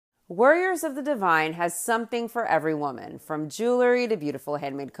Warriors of the Divine has something for every woman, from jewelry to beautiful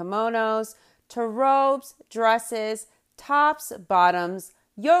handmade kimonos, to robes, dresses, tops, bottoms,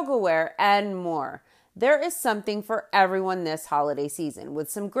 yoga wear, and more. There is something for everyone this holiday season,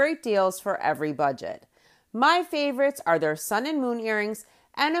 with some great deals for every budget. My favorites are their sun and moon earrings,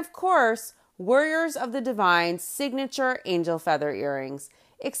 and of course, Warriors of the Divine's signature angel feather earrings.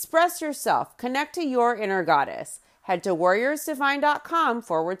 Express yourself, connect to your inner goddess. Head to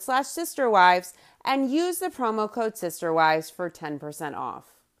warriorsdivine.com/sisterwives and use the promo code sisterwives for 10%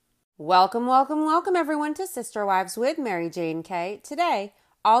 off. Welcome everyone to Sister Wives with Mary Jane K. Today,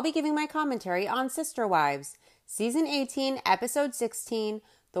 I'll be giving my commentary on Sister Wives, Season 18, Episode 16,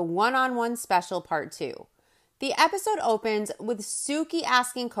 the One-on-One Special Part 2. The episode opens with Suki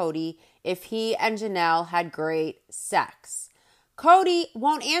asking Cody if he and Janelle had great sex. Cody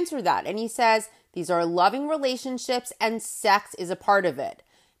won't answer that, and he says these are loving relationships and sex is a part of it,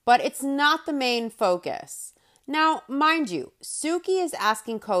 but it's not the main focus. Now, mind you, Suki is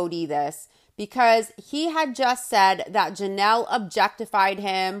asking Cody this because he had just said that Janelle objectified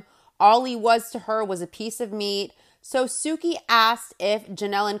him. All he was to her was a piece of meat. So Suki asked if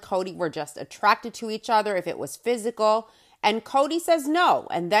Janelle and Cody were just attracted to each other, if it was physical, and Cody says no.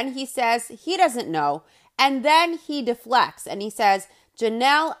 And then he says he doesn't know. And then he deflects and he says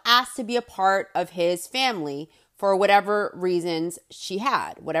Janelle asked to be a part of his family for whatever reasons she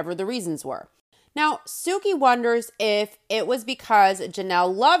had, whatever the reasons were. Now, Suki wonders if it was because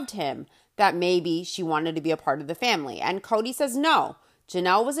Janelle loved him that maybe she wanted to be a part of the family. And Cody says no.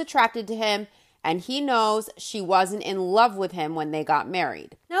 Janelle was attracted to him and he knows she wasn't in love with him when they got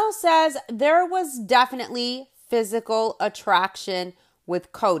married. Janelle says there was definitely physical attraction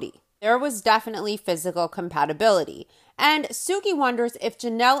with Cody. There was definitely physical compatibility. And Suki wonders if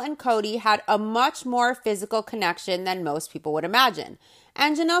Janelle and Cody had a much more physical connection than most people would imagine.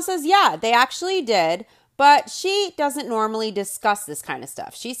 And Janelle says, yeah, they actually did, but she doesn't normally discuss this kind of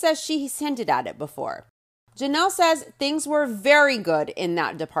stuff. She says she's hinted at it before. Janelle says things were very good in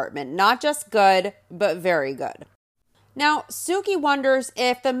that department. Not just good, but very good. Now, Suki wonders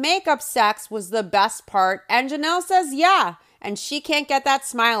if the makeup sex was the best part, and Janelle says yeah, and she can't get that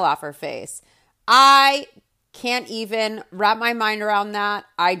smile off her face. I can't even wrap my mind around that.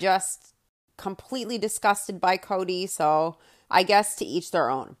 I just completely disgusted by Cody, so I guess to each their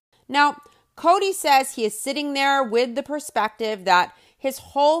own. Now, Cody says he is sitting there with the perspective that his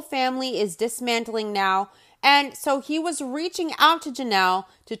whole family is dismantling now, and so he was reaching out to Janelle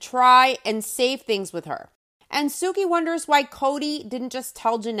to try and save things with her. And Suki wonders why Cody didn't just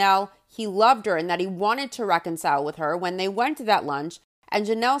tell Janelle he loved her and that he wanted to reconcile with her when they went to that lunch, and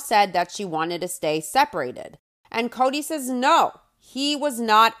Janelle said that she wanted to stay separated. And Cody says no, he was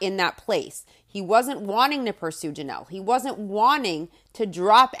not in that place. He wasn't wanting to pursue Janelle. He wasn't wanting to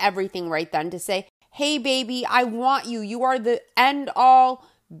drop everything right then to say, hey baby, I want you. You are the end all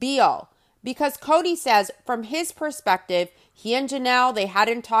be all. Because Cody says from his perspective, he and Janelle, they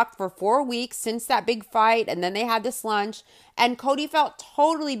hadn't talked for 4 weeks since that big fight, and then they had this lunch, and Cody felt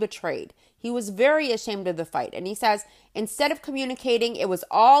totally betrayed. He was very ashamed of the fight, and he says instead of communicating, it was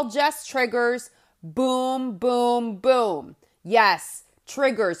all just triggers, boom, boom, boom. Yes,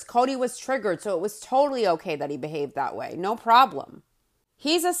 triggers. Cody was triggered, so it was totally okay that he behaved that way. No problem.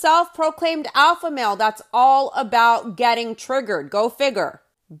 He's a self-proclaimed alpha male that's all about getting triggered. Go figure.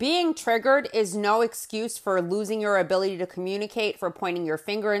 Being triggered is no excuse for losing your ability to communicate, for pointing your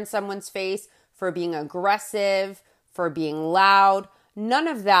finger in someone's face, for being aggressive, for being loud. None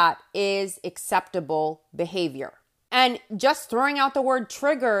of that is acceptable behavior. And just throwing out the word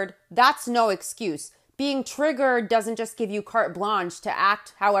triggered, that's no excuse. Being triggered doesn't just give you carte blanche to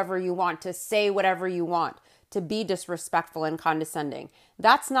act however you want, to say whatever you want, to be disrespectful and condescending.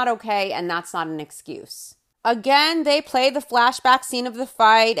 That's not okay, and that's not an excuse. Again, they play the flashback scene of the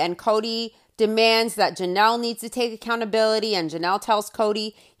fight, and Cody demands that Janelle needs to take accountability, and Janelle tells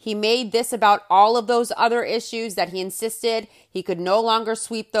Cody he made this about all of those other issues that he insisted he could no longer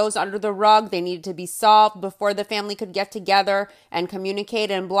sweep those under the rug. They needed to be solved before the family could get together and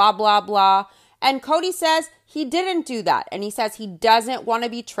communicate and blah, blah, blah. And Cody says he didn't do that, and he says he doesn't want to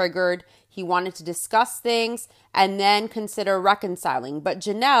be triggered. He wanted to discuss things and then consider reconciling, but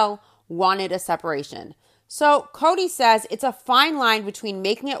Janelle wanted a separation. So Cody says it's a fine line between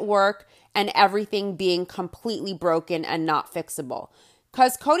making it work and everything being completely broken and not fixable.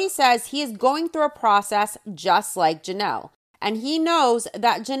 Because Cody says he is going through a process just like Janelle. And he knows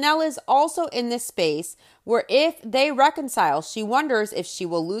that Janelle is also in this space where if they reconcile, she wonders if she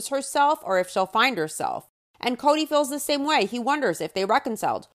will lose herself or if she'll find herself. And Cody feels the same way. He wonders if they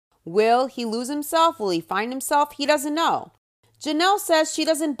reconciled. Will he lose himself? Will he find himself? He doesn't know. Janelle says she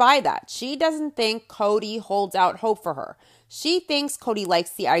doesn't buy that. She doesn't think Cody holds out hope for her. She thinks Cody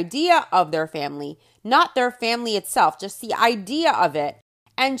likes the idea of their family, not their family itself, just the idea of it.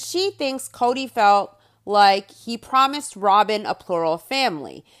 And she thinks Cody felt like he promised Robin a plural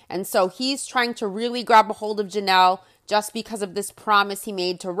family. And so he's trying to really grab a hold of Janelle just because of this promise he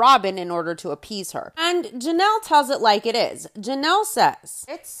made to Robin in order to appease her. And Janelle tells it like it is. Janelle says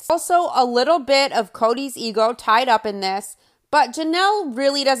it's also a little bit of Cody's ego tied up in this, but Janelle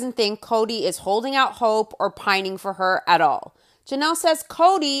really doesn't think Cody is holding out hope or pining for her at all. Janelle says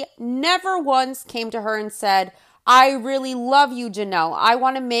Cody never once came to her and said, "I really love you, Janelle. I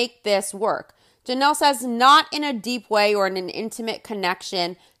want to make this work." Janelle says not in a deep way or in an intimate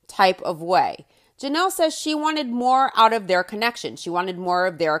connection type of way. Janelle says she wanted more out of their connection. She wanted more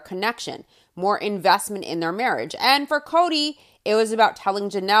of their connection, more investment in their marriage. And for Cody, it was about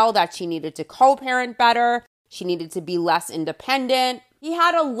telling Janelle that she needed to co-parent better. She needed to be less independent. He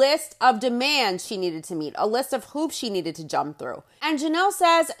had a list of demands she needed to meet, a list of hoops she needed to jump through. And Janelle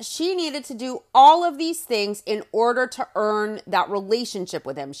says she needed to do all of these things in order to earn that relationship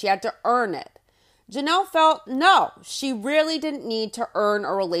with him. She had to earn it. Janelle felt no, she really didn't need to earn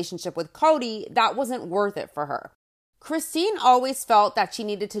a relationship with Cody. That wasn't worth it for her. Christine always felt that she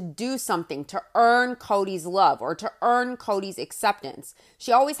needed to do something to earn Cody's love or to earn Cody's acceptance.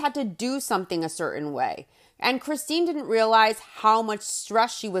 She always had to do something a certain way. And Christine didn't realize how much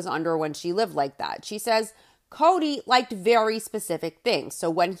stress she was under when she lived like that. She says Cody liked very specific things. So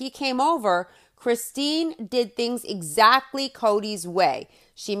when he came over, Christine did things exactly Cody's way.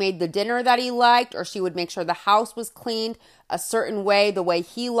 She made the dinner that he liked, or she would make sure the house was cleaned a certain way, the way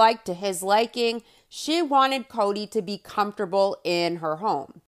he liked, to his liking. She wanted Cody to be comfortable in her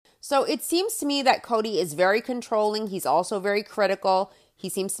home. So it seems to me that Cody is very controlling. He's also very critical. He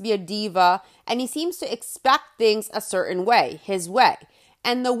seems to be a diva, and he seems to expect things a certain way, his way.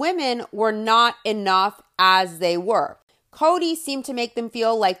 And the women were not enough as they were. Cody seemed to make them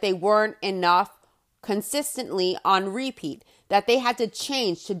feel like they weren't enough consistently on repeat, that they had to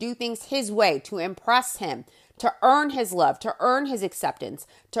change, to do things his way, to impress him, to earn his love, to earn his acceptance,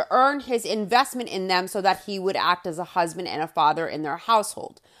 to earn his investment in them so that he would act as a husband and a father in their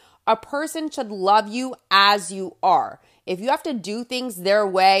household. A person should love you as you are. If you have to do things their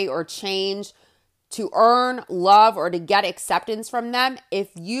way or change to earn love or to get acceptance from them, if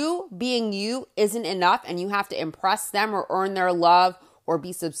you being you isn't enough and you have to impress them or earn their love or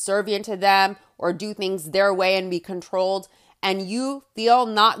be subservient to them or do things their way and be controlled, and you feel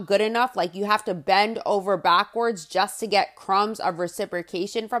not good enough, like you have to bend over backwards just to get crumbs of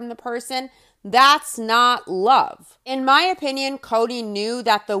reciprocation from the person, that's not love. In my opinion, Cody knew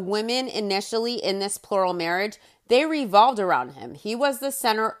that the women initially in this plural marriage, they revolved around him. He was the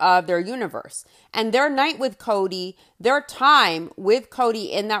center of their universe. And their night with Cody, their time with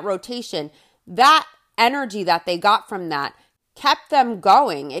Cody in that rotation, that energy that they got from that kept them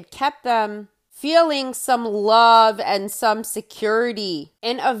going. It kept them feeling some love and some security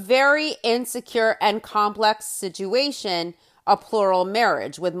in a very insecure and complex situation, a plural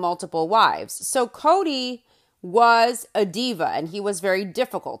marriage with multiple wives. So Cody was a diva and he was very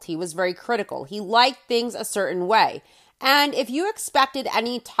difficult. He was very critical. He liked things a certain way. And if you expected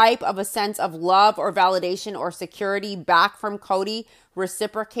any type of a sense of love or validation or security back from Cody,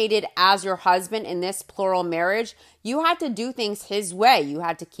 reciprocated as your husband in this plural marriage, you had to do things his way. You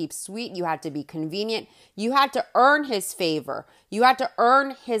had to keep sweet. You had to be convenient. You had to earn his favor. You had to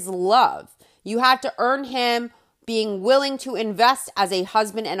earn his love. You had to earn him being willing to invest as a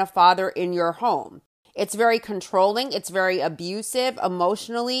husband and a father in your home. It's very controlling, it's very abusive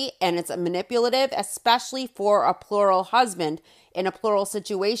emotionally, and it's manipulative, especially for a plural husband in a plural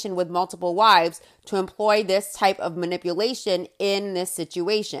situation with multiple wives to employ this type of manipulation in this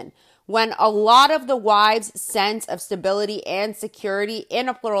situation. When a lot of the wives' sense of stability and security in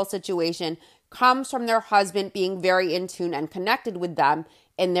a plural situation comes from their husband being very in tune and connected with them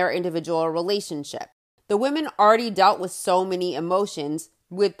in their individual relationship. The women already dealt with so many emotions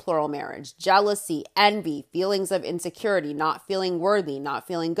with plural marriage: jealousy, envy, feelings of insecurity, not feeling worthy, not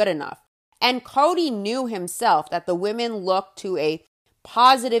feeling good enough. And Cody knew himself that the women looked to a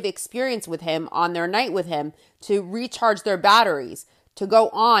positive experience with him on their night with him to recharge their batteries, to go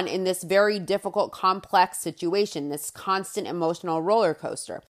on in this very difficult, complex situation, this constant emotional roller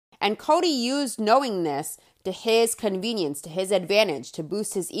coaster. And Cody used knowing this to his convenience, to his advantage, to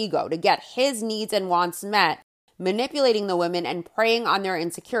boost his ego, to get his needs and wants met, manipulating the women and preying on their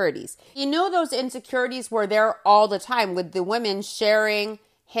insecurities. He knew those insecurities were there all the time, with the women sharing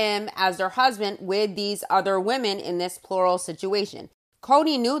him as their husband with these other women in this plural situation.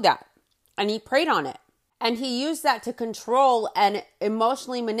 Cody knew that, and he preyed on it. And he used that to control and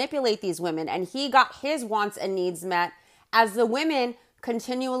emotionally manipulate these women. And he got his wants and needs met as the women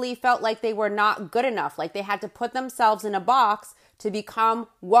continually felt like they were not good enough, like they had to put themselves in a box to become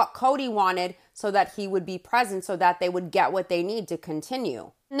what Cody wanted so that he would be present, so that they would get what they need to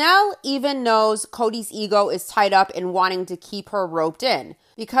continue. Janelle even knows Cody's ego is tied up in wanting to keep her roped in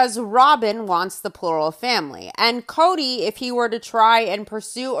because Robin wants the plural family. And Cody, if he were to try and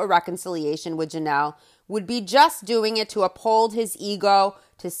pursue a reconciliation with Janelle, would be just doing it to uphold his ego,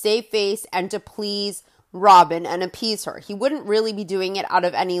 to save face, and to please Robin and appease her. He wouldn't really be doing it out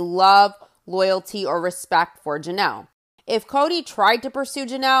of any love, loyalty, or respect for Janelle. If Cody tried to pursue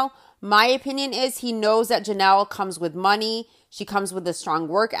Janelle, my opinion is he knows that Janelle comes with money. She comes with a strong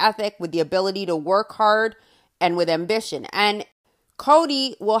work ethic, with the ability to work hard, and with ambition. And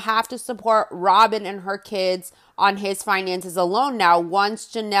Cody will have to support Robin and her kids on his finances alone now once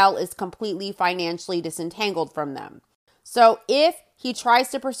Janelle is completely financially disentangled from them. So if he tries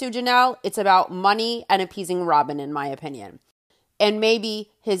to pursue Janelle, it's about money and appeasing Robin, in my opinion. And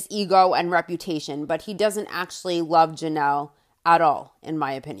maybe his ego and reputation, but he doesn't actually love Janelle at all, in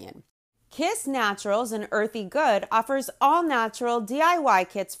my opinion. Kiss Naturals and Earthy Good offers all natural DIY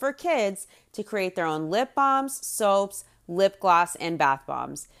kits for kids to create their own lip balms, soaps, lip gloss, and bath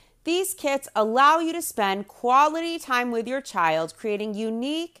bombs. These kits allow you to spend quality time with your child, creating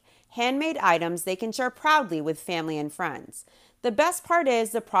unique, handmade items they can share proudly with family and friends. The best part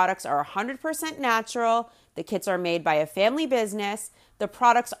is the products are 100% natural. The kits are made by a family business. The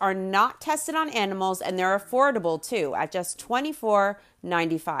products are not tested on animals, and they're affordable too at just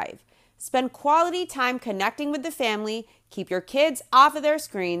 $24.95. Spend quality time connecting with the family, keep your kids off of their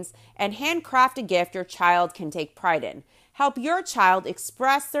screens, and handcraft a gift your child can take pride in. Help your child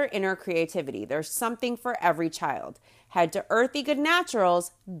express their inner creativity. There's something for every child. Head to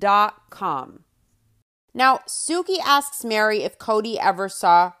earthygoodnaturals.com. Now, Suki asks Mary if Cody ever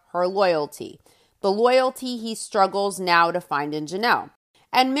saw her loyalty, the loyalty he struggles now to find in Janelle.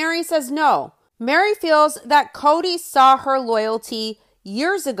 And Mary says no. Mary feels that Cody saw her loyalty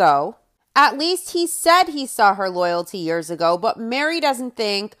years ago. At least he said he saw her loyalty years ago, but Mary doesn't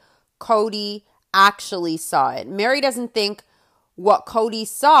think Cody actually saw it. Mary doesn't think what Cody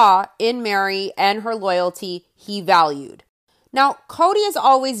saw in Mary and her loyalty he valued. Now, Cody is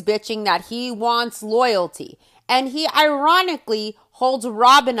always bitching that he wants loyalty, and he ironically holds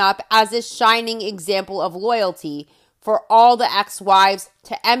Robin up as a shining example of loyalty for all the ex-wives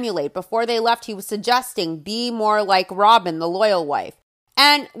to emulate. Before they left, he was suggesting be more like Robin, the loyal wife.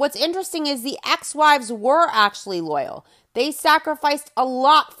 And what's interesting is the ex-wives were actually loyal. They sacrificed a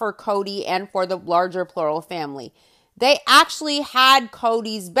lot for Cody and for the larger plural family. They actually had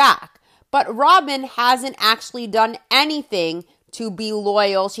Cody's back. But Robin hasn't actually done anything to be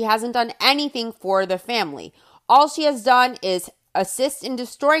loyal. She hasn't done anything for the family. All she has done is assist in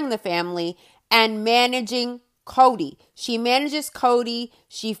destroying the family and managing Cody. She manages Cody,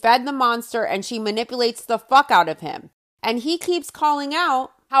 she fed the monster, and she manipulates the fuck out of him. And he keeps calling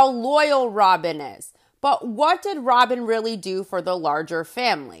out how loyal Robin is. But what did Robin really do for the larger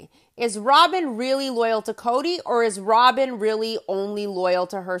family? Is Robin really loyal to Cody, or is Robin really only loyal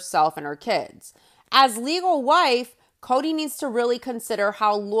to herself and her kids? As legal wife, Cody needs to really consider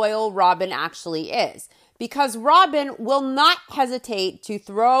how loyal Robin actually is, because Robin will not hesitate to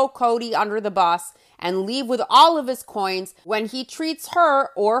throw Cody under the bus and leave with all of his coins when he treats her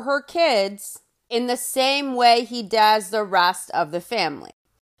or her kids in the same way he does the rest of the family.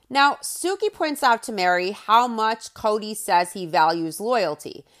 Now, Suki points out to Mary how much Cody says he values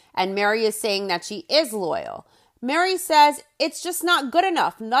loyalty, and Mary is saying that she is loyal. Mary says it's just not good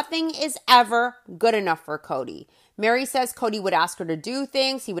enough. Nothing is ever good enough for Cody. Mary says Cody would ask her to do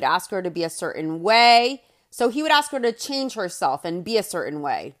things. He would ask her to be a certain way. So he would ask her to change herself and be a certain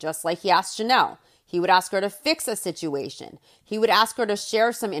way, just like he asked Janelle. He would ask her to fix a situation. He would ask her to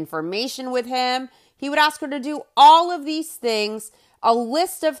share some information with him. He would ask her to do all of these things, a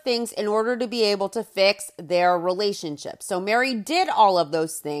list of things in order to be able to fix their relationship. So Mary did all of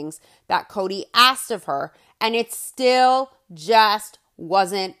those things that Cody asked of her, and it still just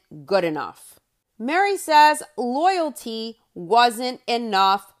wasn't good enough. Mary says loyalty wasn't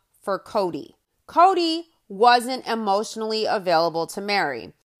enough for Cody. Cody wasn't emotionally available to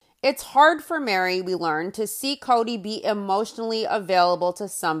Mary. It's hard for Mary, we learn, to see Cody be emotionally available to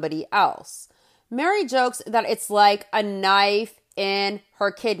somebody else. Mary jokes that it's like a knife in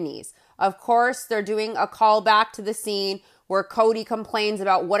her kidneys. Of course, they're doing a callback to the scene where Cody complains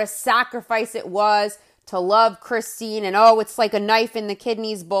about what a sacrifice it was to love Christine and it's like a knife in the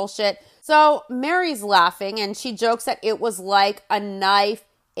kidneys bullshit. So Mary's laughing and she jokes that it was like a knife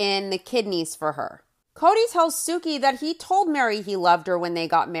in the kidneys for her. Cody tells Suki that he told Mary he loved her when they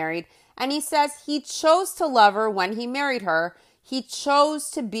got married, and he says he chose to love her when he married her. He chose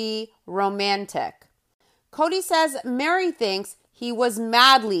to be romantic. Cody says Mary thinks he was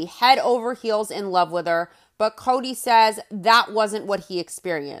madly head over heels in love with her, but Cody says that wasn't what he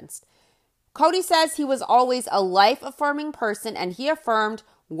experienced. Cody says he was always a life-affirming person and he affirmed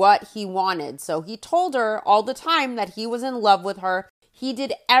what he wanted. So he told her all the time that he was in love with her. He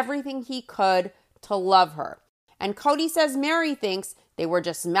did everything he could to love her. And Cody says Mary thinks they were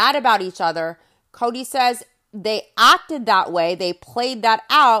just mad about each other. Cody says they acted that way. They played that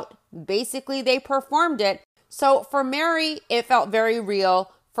out. Basically, they performed it. So for Mary, it felt very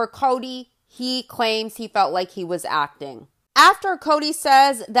real. For Cody, he claims he felt like he was acting. After Cody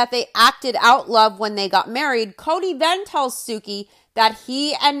says that they acted out love when they got married, Cody then tells Suki that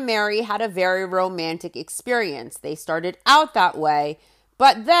he and Mary had a very romantic experience. They started out that way,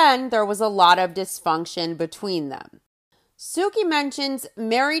 but then there was a lot of dysfunction between them. Suki mentions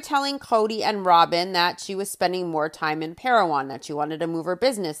Mary telling Cody and Robin that she was spending more time in Parowan, that she wanted to move her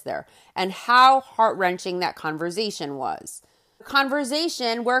business there, and how heart-wrenching that conversation was. A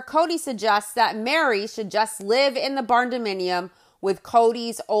conversation where Cody suggests that Mary should just live in the barndominium with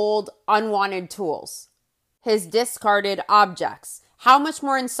Cody's old unwanted tools, his discarded objects. How much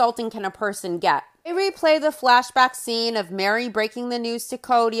more insulting can a person get? They replay the flashback scene of Mary breaking the news to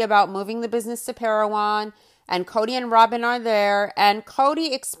Cody about moving the business to Parowan, and Cody and Robin are there, and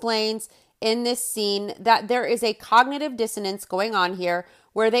Cody explains in this scene that there is a cognitive dissonance going on here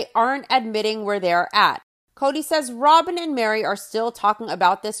where they aren't admitting where they're at. Cody says Robin and Mary are still talking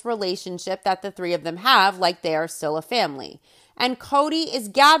about this relationship that the three of them have, like they are still a family. And Cody is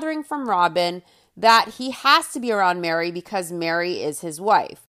gathering from Robin that he has to be around Mary because Mary is his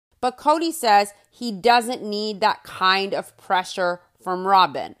wife. But Cody says he doesn't need that kind of pressure from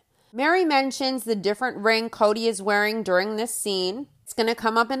Robin. Mary mentions the different ring Cody is wearing during this scene. It's going to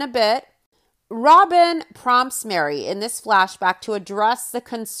come up in a bit. Robin prompts Mary in this flashback to address the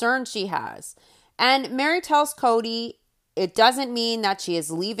concern she has. And Mary tells Cody it doesn't mean that she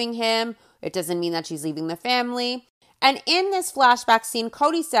is leaving him. It doesn't mean that she's leaving the family. And in this flashback scene,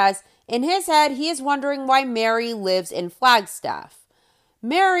 Cody says in his head, he is wondering why Mary lives in Flagstaff.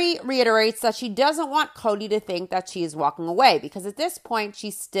 Mary reiterates that she doesn't want Cody to think that she is walking away because at this point,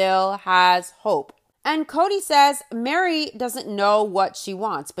 she still has hope. And Cody says Mary doesn't know what she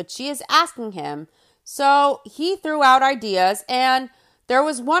wants, but she is asking him. So he threw out ideas, and there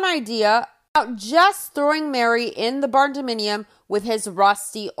was one idea about just throwing Mary in the barndominium with his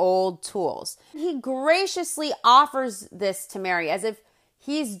rusty old tools. He graciously offers this to Mary as if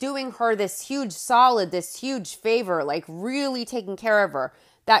he's doing her this huge solid, this huge favor, like really taking care of her,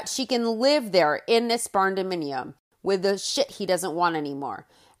 that she can live there in this barndominium with the shit he doesn't want anymore.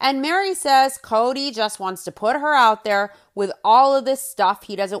 And Mary says Cody just wants to put her out there with all of this stuff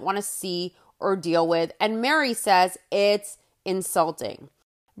he doesn't want to see or deal with. And Mary says it's insulting.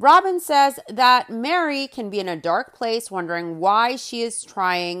 Robin says that Mary can be in a dark place wondering why she is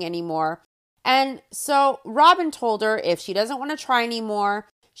trying anymore. And so Robin told her if she doesn't want to try anymore,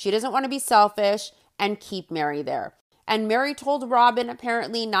 she doesn't want to be selfish, and keep Mary there. And Mary told Robin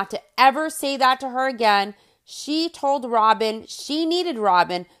apparently not to ever say that to her again. She told Robin she needed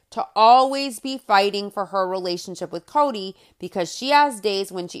Robin to always be fighting for her relationship with Cody because she has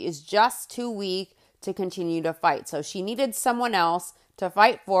days when she is just too weak to continue to fight. So she needed someone else to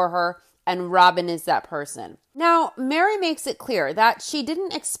fight for her, and Robin is that person. Now, Mary makes it clear that she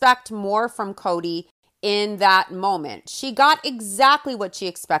didn't expect more from Cody in that moment. She got exactly what she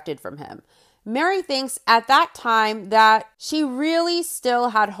expected from him. Mary thinks at that time that she really still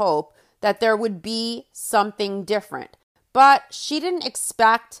had hope that there would be something different, but she didn't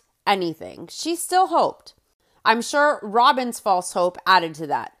expect anything. She still hoped. I'm sure Robin's false hope added to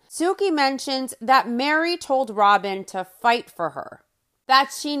that. Suki mentions that Mary told Robin to fight for her,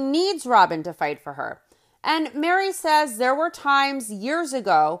 that she needs Robin to fight for her. And Mary says there were times years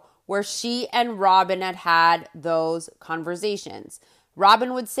ago where she and Robin had had those conversations.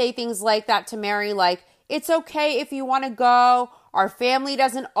 Robin would say things like that to Mary, like, it's okay if you want to go. Our family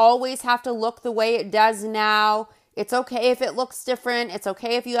doesn't always have to look the way it does now. It's okay if it looks different. It's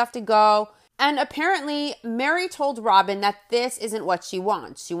okay if you have to go. And apparently, Mary told Robin that this isn't what she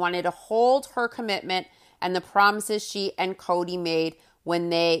wants. She wanted to hold her commitment and the promises she and Cody made when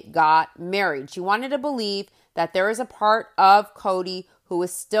they got married. She wanted to believe that there is a part of Cody who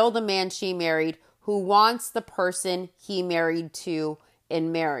is still the man she married, who wants the person he married to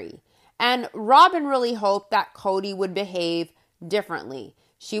in Mary. And Robin really hoped that Cody would behave differently.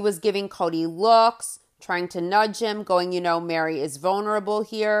 She was giving Cody looks, trying to nudge him, going, Mary is vulnerable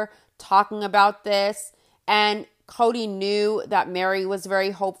here, talking about this, and Cody knew that Mary was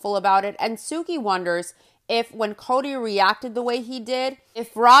very hopeful about it. And Suki wonders if when Cody reacted the way he did,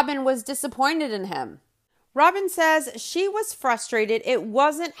 if Robin was disappointed in him. Robin says she was frustrated. It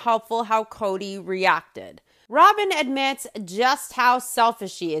wasn't helpful how Cody reacted. Robin admits just how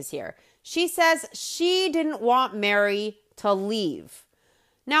selfish she is here. She says she didn't want Mary to leave.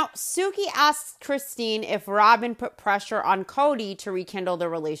 Now, Suki asks Christine if Robin put pressure on Cody to rekindle the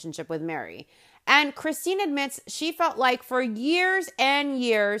relationship with Mary. And Christine admits she felt like for years and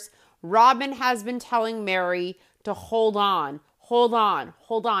years, Robin has been telling Mary to hold on,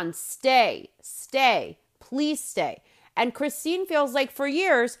 stay, please stay. And Christine feels like for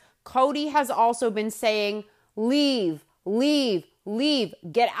years, Cody has also been saying, leave,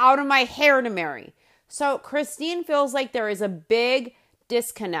 get out of my hair to Mary. So Christine feels like there is a big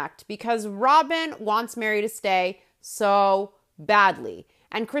disconnect because Robin wants Mary to stay so badly.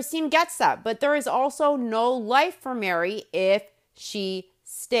 And Christine gets that, but there is also no life for Mary if she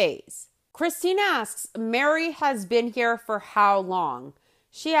stays. Christine asks, Mary has been here for how long?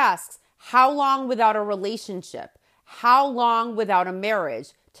 She asks, how long without a relationship? How long without a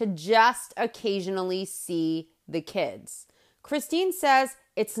marriage to just occasionally see the kids? Christine says,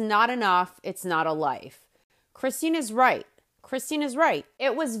 it's not enough. It's not a life. Christine is right.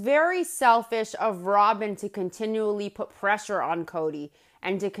 It was very selfish of Robin to continually put pressure on Cody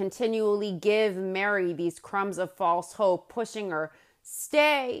and to continually give Mary these crumbs of false hope, pushing her,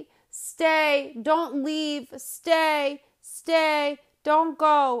 stay, don't leave, stay, don't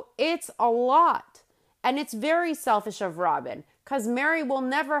go. It's a lot. And it's very selfish of Robin because Mary will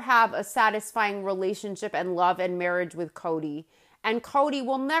never have a satisfying relationship and love and marriage with Cody. And Cody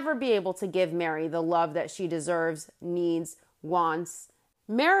will never be able to give Mary the love that she deserves, needs, wants.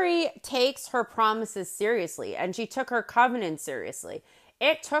 Mary takes her promises seriously, and she took her covenant seriously.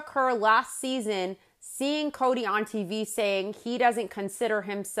 It took her last season seeing Cody on TV saying he doesn't consider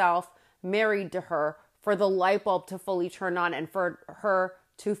himself married to her for the light bulb to fully turn on and for her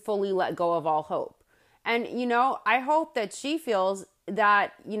to fully let go of all hope. And, I hope that she feels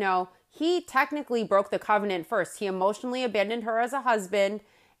that, he technically broke the covenant first. He emotionally abandoned her as a husband.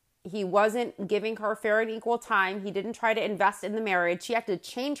 He wasn't giving her fair and equal time. He didn't try to invest in the marriage. She had to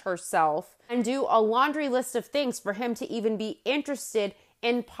change herself and do a laundry list of things for him to even be interested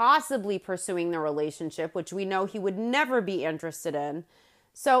in possibly pursuing the relationship, which we know he would never be interested in.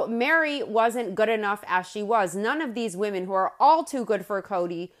 So Mary wasn't good enough as she was. None of these women who are all too good for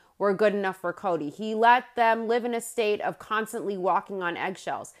Cody were good enough for Cody. He let them live in a state of constantly walking on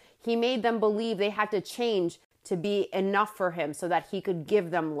eggshells. He made them believe they had to change to be enough for him so that he could give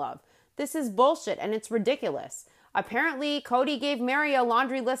them love. This is bullshit and it's ridiculous. Apparently, Cody gave Mary a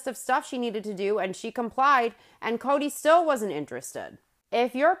laundry list of stuff she needed to do and she complied, and Cody still wasn't interested.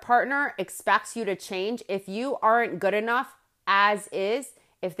 If your partner expects you to change, if you aren't good enough as is,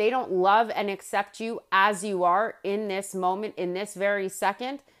 if they don't love and accept you as you are in this moment, in this very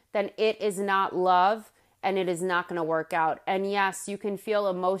second, then it is not love and it is not going to work out. And yes, you can feel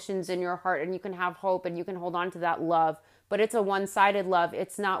emotions in your heart and you can have hope and you can hold on to that love, but it's a one-sided love.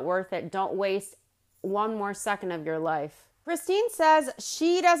 It's not worth it. Don't waste one more second of your life. Christine says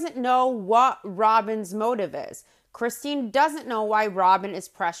she doesn't know what Robin's motive is. Christine doesn't know why Robin is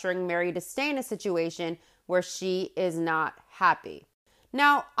pressuring Mary to stay in a situation where she is not happy.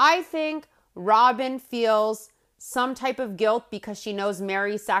 Now, I think Robin feels some type of guilt because she knows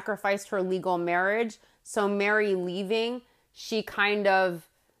Mary sacrificed her legal marriage. So Mary leaving, she kind of,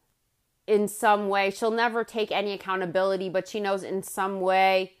 in some way, she'll never take any accountability, but she knows in some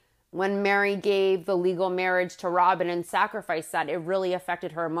way when Mary gave the legal marriage to Robin and sacrificed that, it really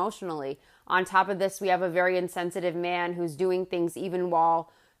affected her emotionally. On top of this, we have a very insensitive man who's doing things even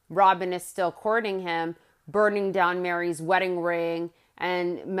while Robin is still courting him, burning down Mary's wedding ring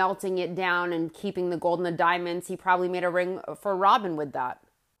and melting it down and keeping the gold and the diamonds. He probably made a ring for Robin with that.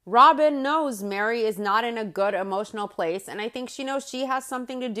 Robin knows Mary is not in a good emotional place, and I think she knows she has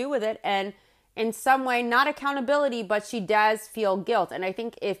something to do with it, and in some way, not accountability, but she does feel guilt. And I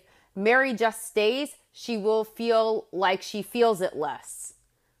think if Mary just stays, she will feel like she feels it less,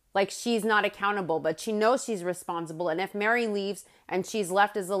 like she's not accountable, but she knows she's responsible. And if Mary leaves and she's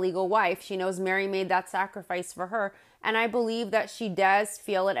left as a legal wife, she knows Mary made that sacrifice for her, and I believe that she does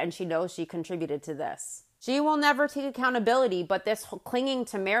feel it and she knows she contributed to this. She will never take accountability, but this clinging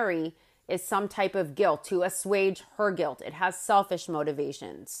to Mary is some type of guilt to assuage her guilt. It has selfish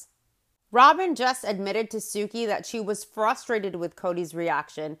motivations. Robin just admitted to Suki that she was frustrated with Cody's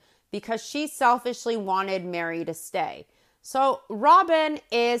reaction because she selfishly wanted Mary to stay. So Robin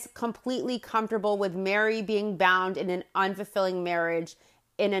is completely comfortable with Mary being bound in an unfulfilling marriage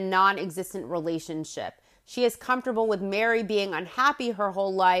in a non-existent relationship. She is comfortable with Mary being unhappy her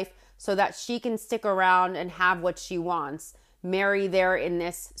whole life so that she can stick around and have what she wants. Mary there in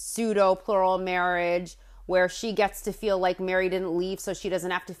this pseudo plural marriage where she gets to feel like Mary didn't leave, so she doesn't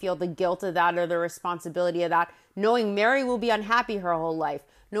have to feel the guilt of that or the responsibility of that, knowing Mary will be unhappy her whole life,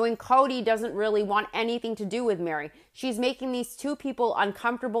 knowing Cody doesn't really want anything to do with Mary. She's making these two people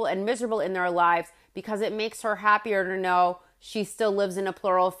uncomfortable and miserable in their lives because it makes her happier to know she still lives in a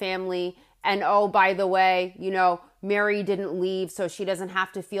plural family. And oh, by the way, Mary didn't leave, so she doesn't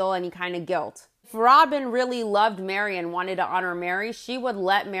have to feel any kind of guilt. If Robin really loved Mary and wanted to honor Mary, she would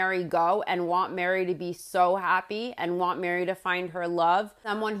let Mary go and want Mary to be so happy and want Mary to find her love.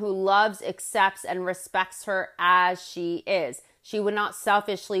 Someone who loves, accepts, and respects her as she is. She would not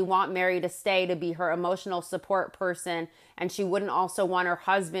selfishly want Mary to stay to be her emotional support person, and she wouldn't also want her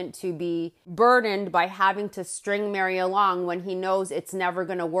husband to be burdened by having to string Mary along when he knows it's never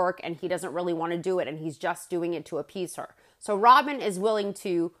going to work and he doesn't really want to do it and he's just doing it to appease her. So Robin is willing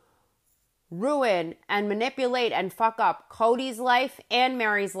to ruin and manipulate and fuck up Cody's life and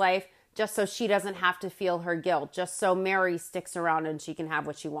Mary's life just so she doesn't have to feel her guilt, just so Mary sticks around and she can have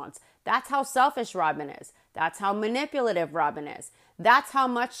what she wants. That's how selfish Robin is. That's how manipulative Robin is. That's how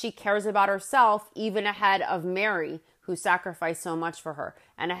much she cares about herself, even ahead of Mary, who sacrificed so much for her,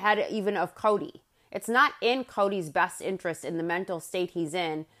 and ahead even of Cody. It's not in Cody's best interest in the mental state he's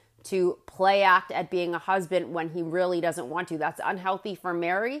in to play act at being a husband when he really doesn't want to. That's unhealthy for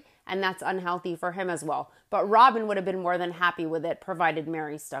Mary, and that's unhealthy for him as well. But Robin would have been more than happy with it, provided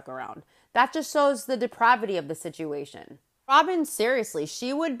Mary stuck around. That just shows the depravity of the situation. Robin, seriously,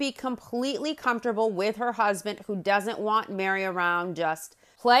 she would be completely comfortable with her husband who doesn't want Mary around, just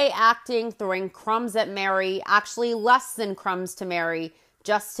play acting, throwing crumbs at Mary, actually less than crumbs to Mary,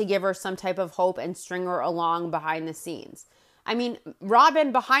 just to give her some type of hope and string her along behind the scenes. I mean,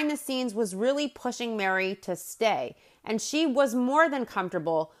 Robin behind the scenes was really pushing Mary to stay, and she was more than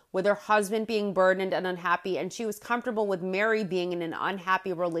comfortable with her husband being burdened and unhappy, and she was comfortable with Mary being in an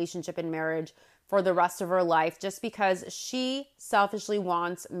unhappy relationship and marriage for the rest of her life just because she selfishly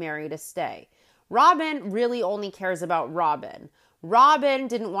wants Mary to stay. Robin really only cares about Robin. Robin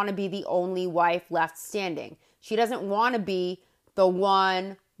didn't want to be the only wife left standing. She doesn't want to be the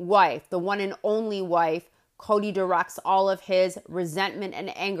one wife, the one and only wife Cody directs all of his resentment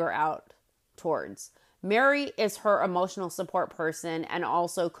and anger out towards. Mary is her emotional support person and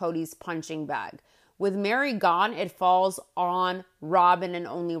also Cody's punching bag. With Mary gone, it falls on Robin and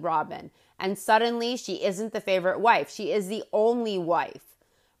only Robin. And suddenly she isn't the favorite wife. She is the only wife.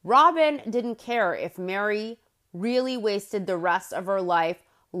 Robin didn't care if Mary really wasted the rest of her life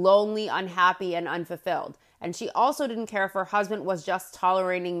lonely, unhappy, and unfulfilled. And she also didn't care if her husband was just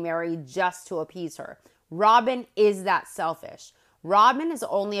tolerating Mary just to appease her. Robin is that selfish. Robin is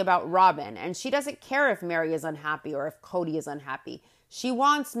only about Robin, and she doesn't care if Mary is unhappy or if Cody is unhappy. She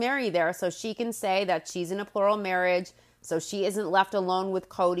wants Mary there so she can say that she's in a plural marriage, so she isn't left alone with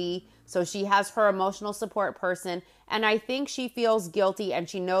Cody, so she has her emotional support person, and I think she feels guilty, and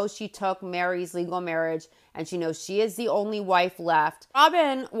she knows she took Mary's legal marriage, and she knows she is the only wife left.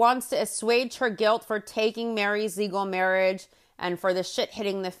 Robin wants to assuage her guilt for taking Mary's legal marriage and for the shit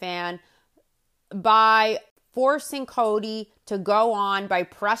hitting the fan by forcing Cody to go on, by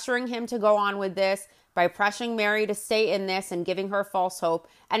pressuring him to go on with this, by pressuring Mary to stay in this and giving her false hope.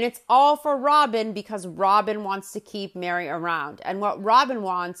 And it's all for Robin because Robin wants to keep Mary around. And what Robin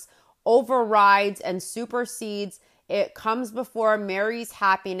wants overrides and supersedes. It comes before Mary's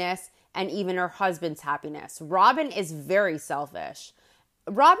happiness and even her husband's happiness. Robin is very selfish.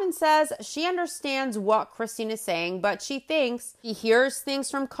 Robin says she understands what Christine is saying, but she thinks she hears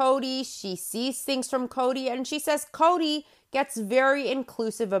things from Cody, she sees things from Cody, and she says Cody gets very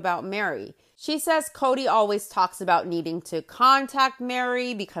inclusive about Mary. She says Cody always talks about needing to contact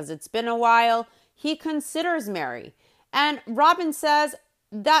Mary because it's been a while. He considers Mary. And Robin says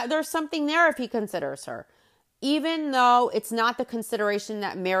that there's something there if he considers her. Even though it's not the consideration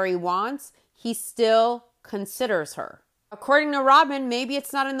that Mary wants, he still considers her. According to Robin, maybe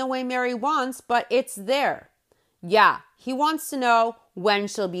it's not in the way Mary wants, but it's there. Yeah, he wants to know when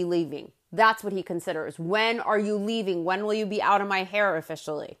she'll be leaving. That's what he considers. When are you leaving? When will you be out of my hair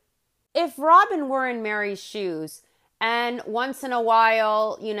officially? If Robin were in Mary's shoes and once in a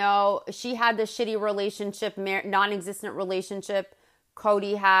while, she had the shitty relationship, non-existent relationship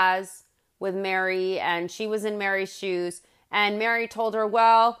Cody has with Mary, and she was in Mary's shoes, and Mary told her,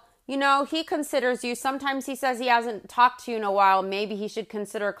 well, he considers you. Sometimes he says he hasn't talked to you in a while. Maybe he should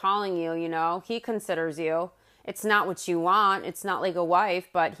consider calling you, He considers you. It's not what you want. It's not like a wife,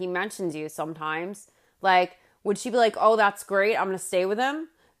 but he mentions you sometimes. Like, Would she be like, oh, that's great, I'm going to stay with him?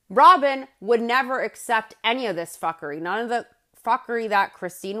 Robin would never accept any of this fuckery. None of the fuckery that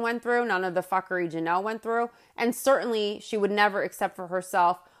Christine went through, none of the fuckery Janelle went through. And certainly she would never accept for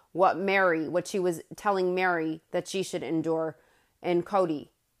herself what she was telling Mary that she should endure in Cody.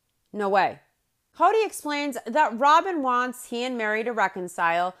 No way. Cody explains that Robin wants he and Mary to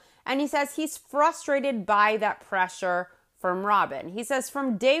reconcile, and he says he's frustrated by that pressure from Robin. He says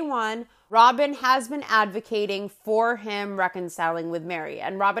from day one, Robin has been advocating for him reconciling with Mary,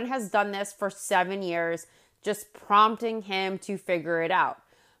 and Robin has done this for 7 years, just prompting him to figure it out.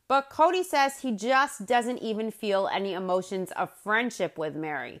 But Cody says he just doesn't even feel any emotions of friendship with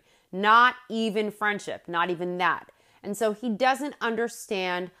Mary. Not even friendship, not even that. And so he doesn't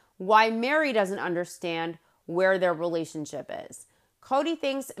understand why Mary doesn't understand where their relationship is. Cody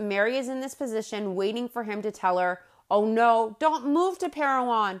thinks Mary is in this position waiting for him to tell her, oh no, don't move to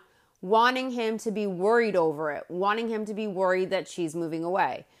Parowan, wanting him to be worried over it, wanting him to be worried that she's moving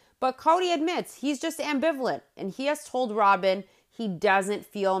away. But Cody admits he's just ambivalent, and he has told Robin he doesn't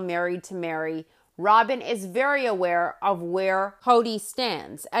feel married to Mary. Robin is very aware of where Cody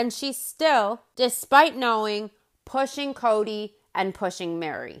stands, and she's still, despite knowing, pushing Cody and pushing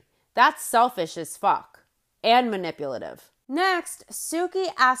Mary. That's selfish as fuck and manipulative. Next, Suki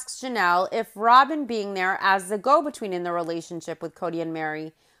asks Janelle if Robin being there as the go-between in the relationship with Cody and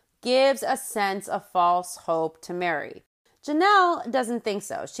Mary gives a sense of false hope to Mary. Janelle doesn't think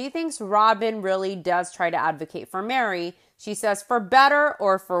so. She thinks Robin really does try to advocate for Mary. She says for better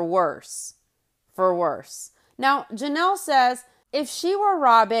or for worse. For worse. Now, Janelle says if she were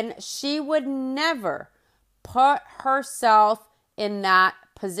Robin, she would never put herself in that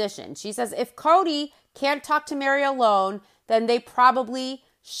position. She says if Cody can't talk to Mary alone, then they probably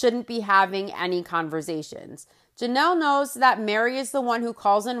shouldn't be having any conversations. Janelle knows that Mary is the one who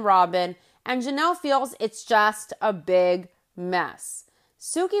calls in Robin, and Janelle feels it's just a big mess.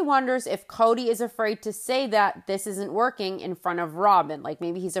 Suki wonders if Cody is afraid to say that this isn't working in front of Robin. Like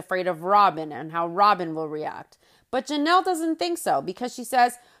maybe he's afraid of Robin and how Robin will react. But Janelle doesn't think so because she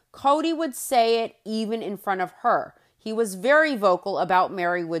says Cody would say it even in front of her. He was very vocal about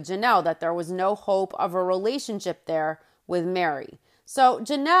Mary with Janelle, that there was no hope of a relationship there with Mary. So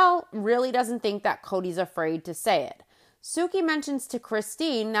Janelle really doesn't think that Cody's afraid to say it. Suki mentions to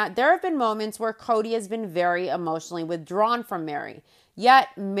Christine that there have been moments where Cody has been very emotionally withdrawn from Mary, yet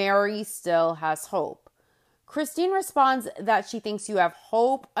Mary still has hope. Christine responds that she thinks you have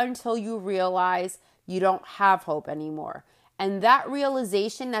hope until you realize you don't have hope anymore. And that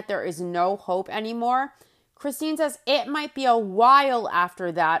realization that there is no hope anymore, Christine says it might be a while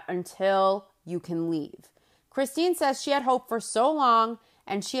after that until you can leave. Christine says she had hope for so long,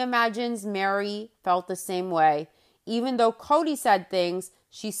 and she imagines Mary felt the same way. Even though Cody said things,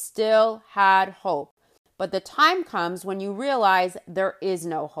 she still had hope. But the time comes when you realize there is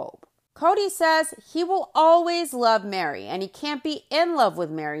no hope. Cody says he will always love Mary, and he can't be in love with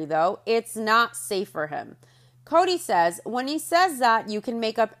Mary, though. It's not safe for him. Cody says when he says that, you can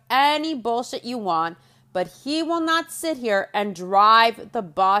make up any bullshit you want, but he will not sit here and drive the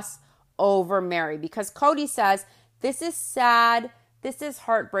bus over Mary, because Cody says this is sad, this is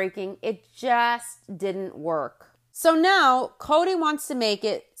heartbreaking, it just didn't work. So now Cody wants to make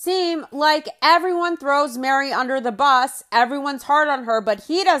it seem like everyone throws Mary under the bus, everyone's hard on her, but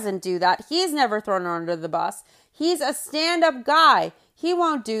he doesn't do that. He's never thrown her under the bus. He's a stand-up guy. He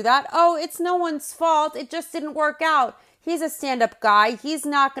won't do that. Oh, it's no one's fault, it just didn't work out. He's a stand-up guy. He's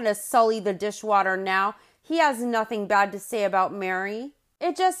not going to sully the dishwater now. He has nothing bad to say about Mary.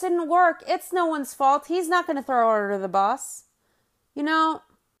 It just didn't work. It's no one's fault. He's not going to throw her under the bus. You know,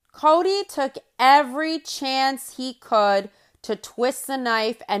 Cody took every chance he could to twist the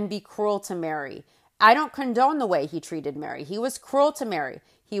knife and be cruel to Mary. I don't condone the way he treated Mary. He was cruel to Mary.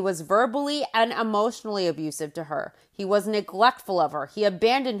 He was verbally and emotionally abusive to her. He was neglectful of her. He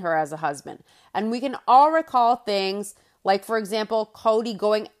abandoned her as a husband. And we can all recall things like, for example, Cody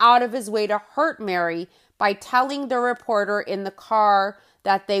going out of his way to hurt Mary by telling the reporter in the car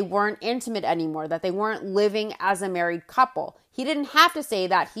that they weren't intimate anymore, that they weren't living as a married couple. He didn't have to say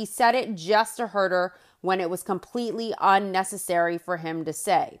that. He said it just to hurt her when it was completely unnecessary for him to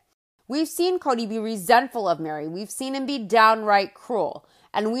say. We've seen Cody be resentful of Mary. We've seen him be downright cruel.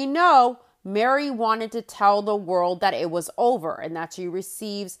 And we know Mary wanted to tell the world that it was over and that she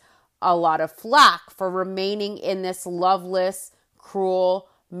receives a lot of flack for remaining in this loveless, cruel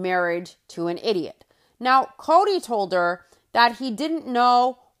marriage to an idiot. Now, Cody told her that he didn't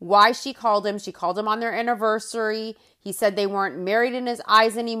know why she called him. She called him on their anniversary. He said they weren't married in his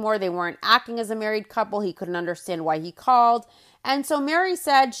eyes anymore. They weren't acting as a married couple. He couldn't understand why he called. And so Mary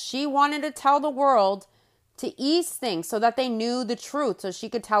said she wanted to tell the world to ease things so that they knew the truth so she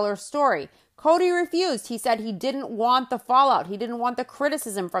could tell her story. Cody refused. He said he didn't want the fallout. He didn't want the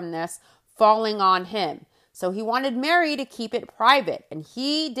criticism from this falling on him. So he wanted Mary to keep it private, and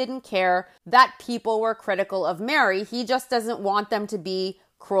he didn't care that people were critical of Mary. He just doesn't want them to be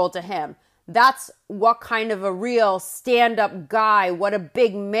cruel to him. That's what kind of a real stand-up guy, what a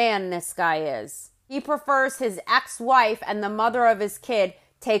big man this guy is. He prefers his ex-wife and the mother of his kid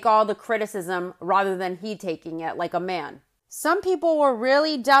take all the criticism rather than he taking it like a man. Some people were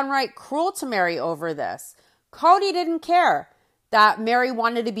really downright cruel to Mary over this. Cody didn't care that Mary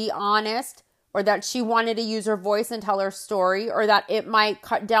wanted to be honest, or that she wanted to use her voice and tell her story, or that it might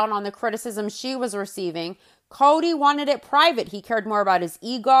cut down on the criticism she was receiving. Cody wanted it private. He cared more about his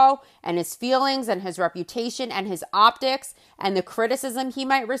ego and his feelings and his reputation and his optics and the criticism he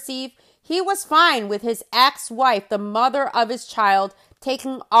might receive. He was fine with his ex-wife, the mother of his child,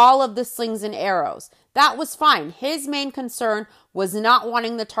 taking all of the slings and arrows. That was fine. His main concern was not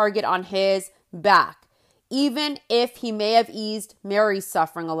wanting the target on his back, even if he may have eased Mary's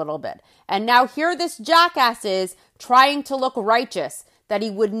suffering a little bit. And now here this jackass is trying to look righteous, that he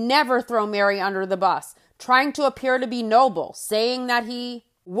would never throw Mary under the bus, trying to appear to be noble, saying that he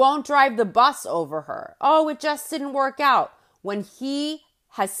won't drive the bus over her. Oh, it just didn't work out. When he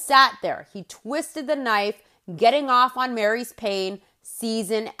has sat there, he twisted the knife, getting off on Mary's pain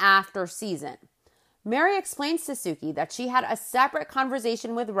season after season. Mary explains to Suki that she had a separate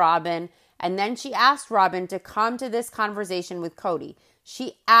conversation with Robin, and then she asked Robin to come to this conversation with Cody.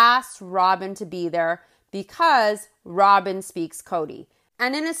 She asked Robin to be there because Robin speaks Cody.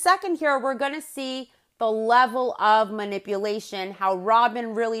 And in a second here, we're going to see the level of manipulation, how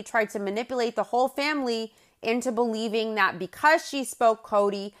Robin really tried to manipulate the whole family into believing that because she spoke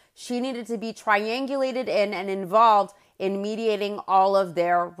Cody, she needed to be triangulated in and involved in mediating all of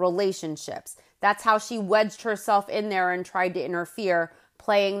their relationships. That's how she wedged herself in there and tried to interfere,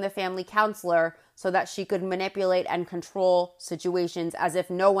 playing the family counselor so that she could manipulate and control situations as if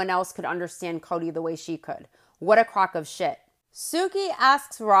no one else could understand Cody the way she could. What a crock of shit. Suki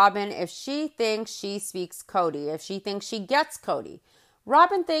asks Robin if she thinks she speaks Cody, if she thinks she gets Cody.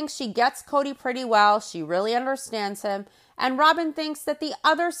 Robin thinks she gets Cody pretty well. She really understands him. And Robin thinks that the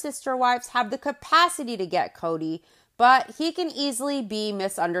other sister wives have the capacity to get Cody, but he can easily be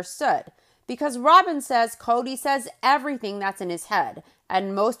misunderstood. Because Robin says Cody says everything that's in his head,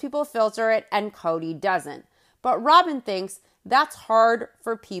 and most people filter it and Cody doesn't. But Robin thinks that's hard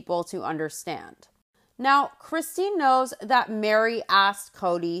for people to understand. Now, Christine knows that Mary asked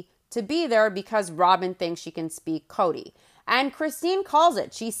Cody to be there because Robin thinks she can speak Cody. And Christine calls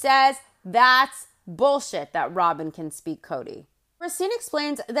it. She says that's bullshit that Robin can speak Cody. Christine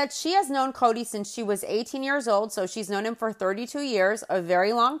explains that she has known Cody since she was 18 years old, so she's known him for 32 years, a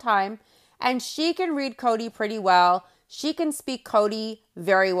very long time, and she can read Cody pretty well. She can speak Cody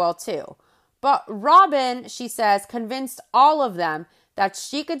very well too. But Robin, she says, convinced all of them that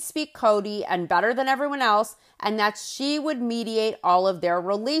she could speak Cody and better than everyone else, and that she would mediate all of their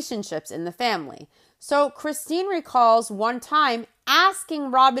relationships in the family. So Christine recalls one time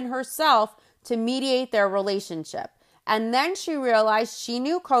asking Robin herself to mediate their relationship. And then she realized she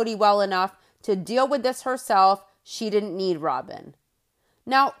knew Cody well enough to deal with this herself. She didn't need Robin.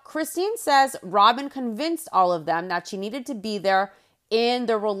 Now, Christine says Robin convinced all of them that she needed to be there in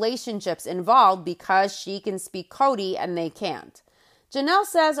the relationships involved because she can speak Cody and they can't. Janelle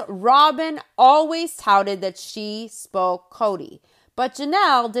says Robin always touted that she spoke Cody, but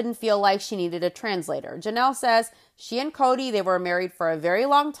Janelle didn't feel like she needed a translator. Janelle says she and Cody, they were married for a very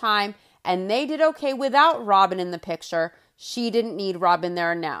long time and they did okay without Robin in the picture. She didn't need Robin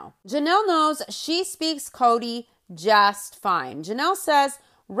there now. Janelle knows she speaks Cody just fine. Janelle says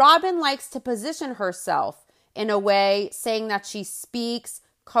Robin likes to position herself in a way saying that she speaks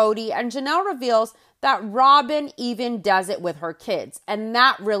Cody, and Janelle reveals that Robin even does it with her kids, and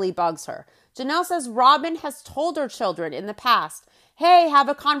that really bugs her. Janelle says Robin has told her children in the past, hey, have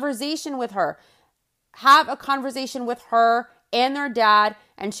a conversation with her. Have a conversation with her and their dad,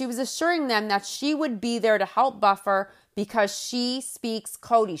 and she was assuring them that she would be there to help buffer because she speaks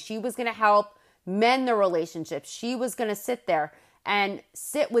Cody. She was going to help mend the relationship. She was going to sit there and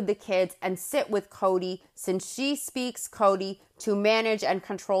sit with the kids and sit with Cody since she speaks Cody to manage and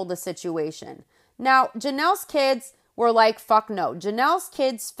control the situation. Now, Janelle's kids were like, fuck no. Janelle's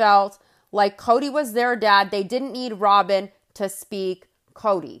kids felt like Cody was their dad. They didn't need Robin to speak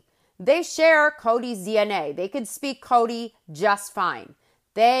Cody. They share Cody's DNA. They could speak Cody just fine.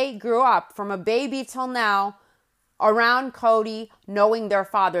 They grew up from a baby till now around Cody, knowing their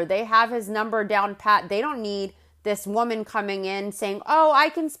father. They have his number down pat. They don't need this woman coming in saying, oh, I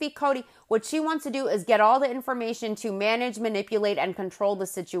can speak Cody. What she wants to do is get all the information to manage, manipulate, and control the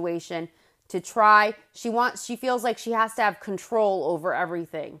situation to try. She feels like she has to have control over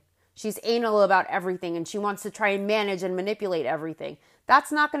everything. She's anal about everything and she wants to try and manage and manipulate everything.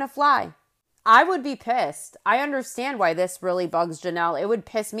 That's not going to fly. I would be pissed. I understand why this really bugs Janelle. It would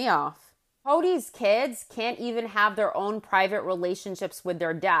piss me off. Cody's kids can't even have their own private relationships with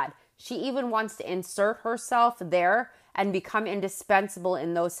their dad. She even wants to insert herself there and become indispensable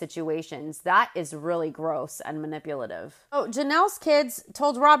in those situations. That is really gross and manipulative. So Janelle's kids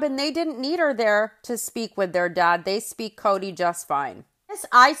told Robin they didn't need her there to speak with their dad. They speak Cody just fine. This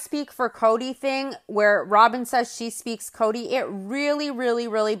I speak for Cody thing where Robin says she speaks Cody, it really, really,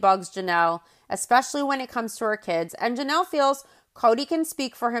 really bugs Janelle, especially when it comes to her kids. And Janelle feels Cody can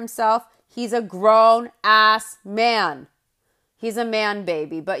speak for himself. He's a grown-ass man. He's a man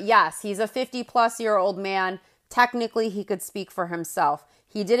baby. But yes, he's a 50-plus-year-old man. Technically, he could speak for himself.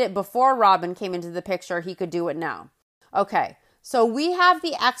 He did it before Robin came into the picture. He could do it now. Okay, so we have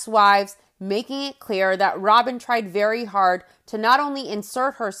the ex-wives making it clear that Robin tried very hard to not only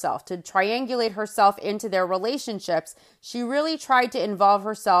insert herself, to triangulate herself into their relationships, she really tried to involve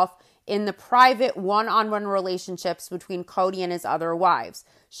herself in the private one-on-one relationships between Cody and his other wives.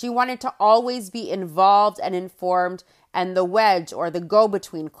 She wanted to always be involved and informed, and the wedge or the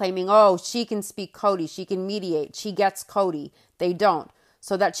go-between claiming, oh, she can speak Cody, she can mediate, she gets Cody. They don't.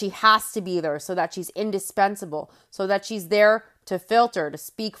 So that she has to be there, so that she's indispensable, so that she's there to filter, to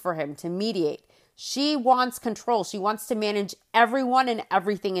speak for him, to mediate. She wants control. She wants to manage everyone and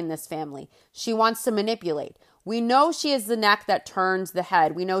everything in this family. She wants to manipulate. We know she is the neck that turns the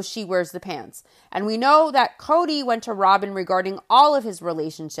head. We know she wears the pants. And we know that Cody went to Robin regarding all of his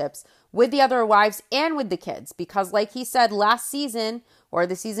relationships with the other wives and with the kids. Because like he said last season or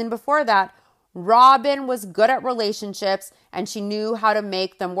the season before that, Robin was good at relationships and she knew how to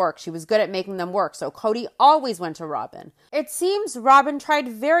make them work. She was good at making them work. So Cody always went to Robin. It seems Robin tried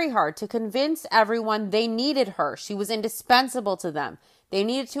very hard to convince everyone they needed her. She was indispensable to them. They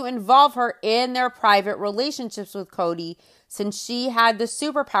needed to involve her in their private relationships with Cody since she had the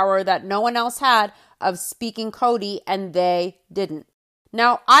superpower that no one else had of speaking Cody and they didn't.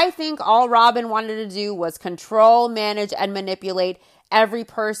 Now, I think all Robin wanted to do was control, manage, and manipulate every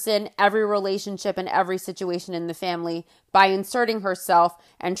person, every relationship, and every situation in the family by inserting herself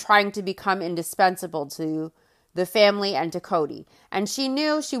and trying to become indispensable to the family and to Cody. And she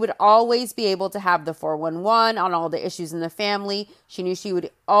knew she would always be able to have the 411 on all the issues in the family. She knew she would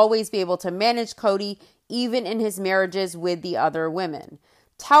always be able to manage Cody, even in his marriages with the other women.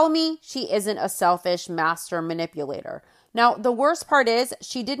 Tell me she isn't a selfish master manipulator. Now, the worst part is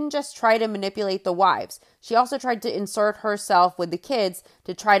she didn't just try to manipulate the wives. She also tried to insert herself with the kids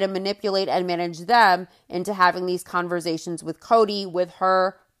to try to manipulate and manage them into having these conversations with Cody, with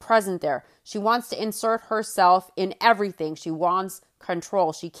her present there. She wants to insert herself in everything. She wants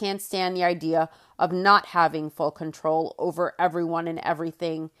control. She can't stand the idea of not having full control over everyone and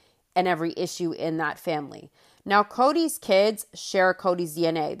everything and every issue in that family. Now, Cody's kids share Cody's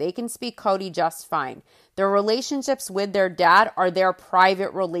DNA. They can speak Cody just fine. Their relationships with their dad are their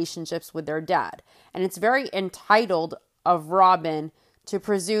private relationships with their dad. And it's very entitled of Robin to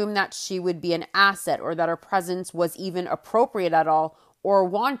presume that she would be an asset or that her presence was even appropriate at all or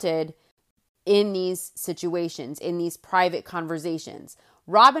wanted in these situations, in these private conversations.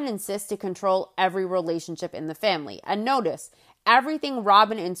 Robin insists to control every relationship in the family. And notice, everything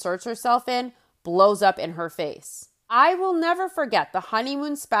Robin inserts herself in blows up in her face. I will never forget the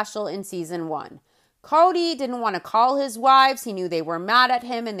honeymoon special in season 1. Cody didn't want to call his wives. He knew they were mad at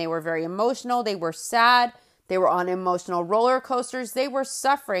him and they were very emotional. They were sad. They were on emotional roller coasters. They were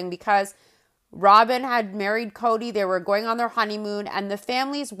suffering because Robin had married Cody. They were going on their honeymoon and the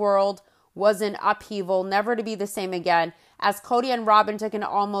family's world was in upheaval, never to be the same again, as Cody and Robin took an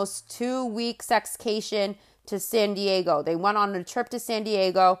almost 2-week sexcation to San Diego. They went on a trip to San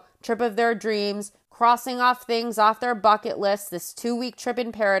Diego, trip of their dreams, crossing off things off their bucket list, this 2-week trip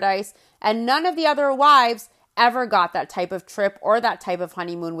in paradise, and none of the other wives ever got that type of trip or that type of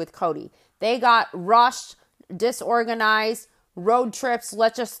honeymoon with Cody. They got rushed, disorganized, road trips,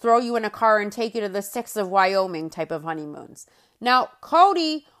 let's just throw you in a car and take you to the 6 of Wyoming type of honeymoons. Now,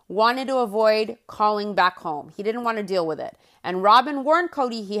 Cody wanted to avoid calling back home. He didn't want to deal with it. And Robin warned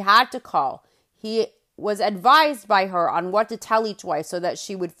Cody he had to call. He was advised by her on what to tell each wife so that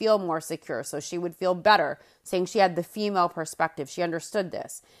she would feel more secure, so she would feel better, saying she had the female perspective. She understood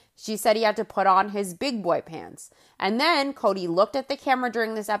this. She said he had to put on his big boy pants. And then Cody looked at the camera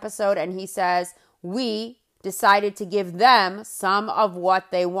during this episode and he says, we decided to give them some of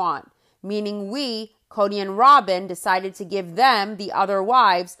what they want, meaning we Cody and Robin decided to give them, the other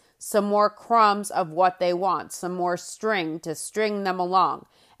wives, some more crumbs of what they want, some more string to string them along.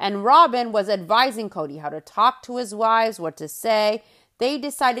 And Robin was advising Cody how to talk to his wives, what to say. They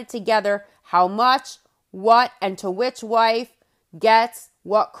decided together how much, what, and to which wife gets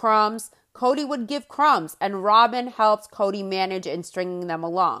what crumbs. Cody would give crumbs, and Robin helped Cody manage in stringing them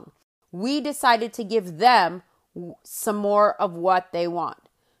along. We decided to give them some more of what they want.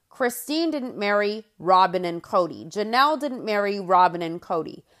 Christine didn't marry Robin and Cody. Janelle didn't marry Robin and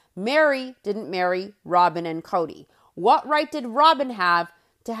Cody. Mary didn't marry Robin and Cody. What right did Robin have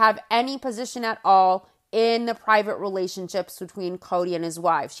to have any position at all in the private relationships between Cody and his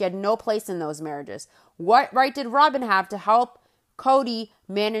wife? She had no place in those marriages. What right did Robin have to help Cody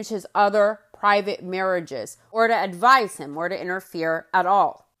manage his other private marriages, or to advise him, or to interfere at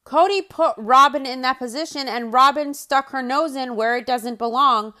all? Cody put Robin in that position, and Robin stuck her nose in where it doesn't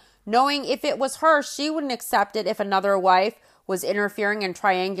belong, knowing if it was her, she wouldn't accept it if another wife was interfering and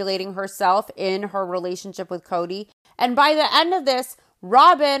triangulating herself in her relationship with Cody. And by the end of this,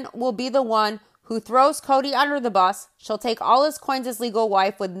 Robin will be the one who throws Cody under the bus. She'll take all his coins as legal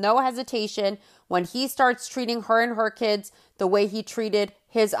wife with no hesitation when he starts treating her and her kids the way he treated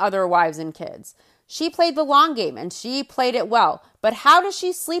his other wives and kids. She played the long game, and she played it well. But how does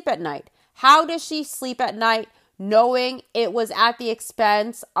she sleep at night? How does she sleep at night knowing it was at the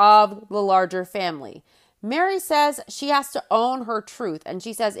expense of the larger family? Mary says she has to own her truth. And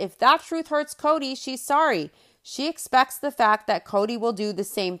she says if that truth hurts Cody, she's sorry. She expects the fact that Cody will do the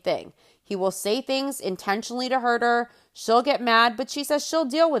same thing. He will say things intentionally to hurt her. She'll get mad, but she says she'll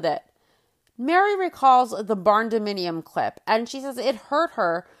deal with it. Mary recalls the barndominium clip, and she says it hurt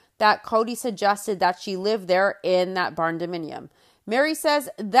her that Cody suggested that she live there in that barndominium. Mary says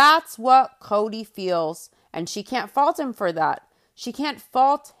that's what Cody feels, and she can't fault him for that. She can't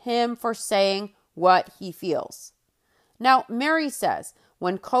fault him for saying what he feels. Now, Mary says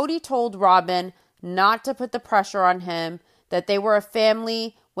when Cody told Robin not to put the pressure on him, that they were a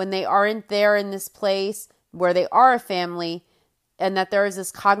family when they aren't there in this place where they are a family, and that there is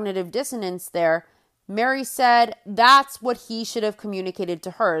this cognitive dissonance there, Mary said that's what he should have communicated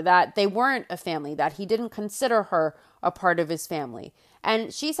to her, that they weren't a family, that he didn't consider her a part of his family.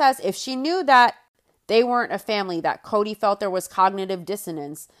 And she says if she knew that they weren't a family, that Cody felt there was cognitive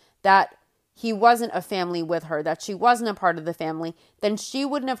dissonance, that he wasn't a family with her, that she wasn't a part of the family, then she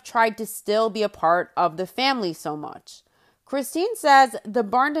wouldn't have tried to still be a part of the family so much. Christine says the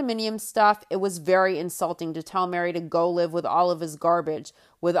barndominium stuff, it was very insulting to tell Mary to go live with all of his garbage,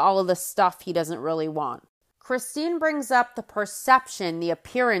 with all of the stuff he doesn't really want. Christine brings up the perception, the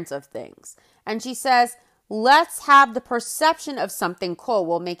appearance of things. And she says, let's have the perception of something cool.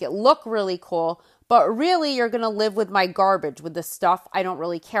 We'll make it look really cool, but really you're going to live with my garbage, with the stuff I don't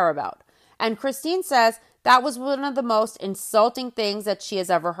really care about. And Christine says that was one of the most insulting things that she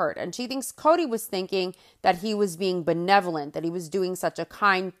has ever heard. And she thinks Cody was thinking that he was being benevolent, that he was doing such a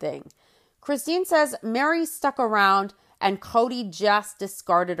kind thing. Christine says Mary stuck around and Cody just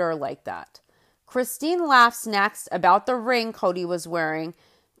discarded her like that. Christine laughs next about the ring Cody was wearing,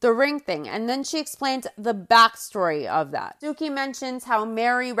 the ring thing, and then she explains the backstory of that. Suki mentions how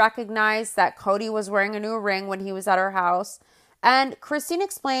Mary recognized that Cody was wearing a new ring when he was at her house, and Christine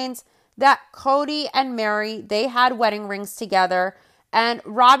explains that Cody and Mary, they had wedding rings together, and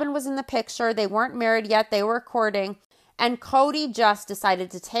Robin was in the picture. They weren't married yet, they were courting, and Cody just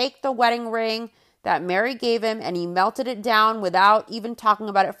decided to take the wedding ring that Mary gave him, and he melted it down without even talking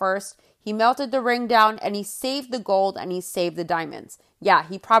about it first. He melted the ring down, and he saved the gold, and he saved the diamonds. Yeah,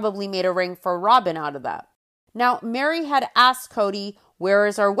 he probably made a ring for Robin out of that. Now, Mary had asked Cody, where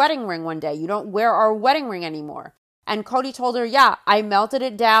is our wedding ring one day? You don't wear our wedding ring anymore. And Cody told her, yeah, I melted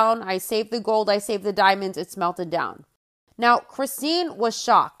it down. I saved the gold. I saved the diamonds. It's melted down. Now, Christine was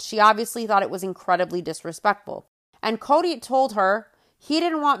shocked. She obviously thought it was incredibly disrespectful. And Cody told her he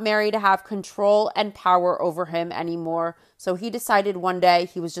didn't want Mary to have control and power over him anymore. So he decided one day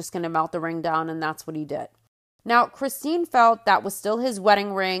he was just going to melt the ring down, and that's what he did. Now, Christine felt that was still his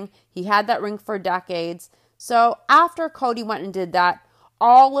wedding ring. He had that ring for decades. So after Cody went and did that,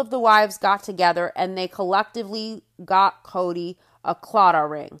 all of the wives got together and they collectively got Cody a Claddagh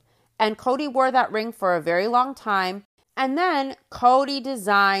ring. And Cody wore that ring for a very long time. And then Cody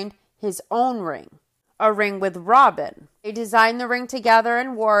designed his own ring, a ring with Robin. They designed the ring together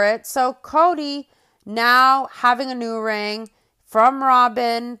and wore it. So Cody, now having a new ring from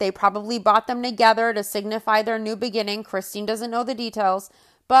Robin, they probably bought them together to signify their new beginning. Christine doesn't know the details,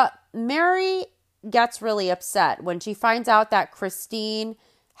 but Mary gets really upset when she finds out that Christine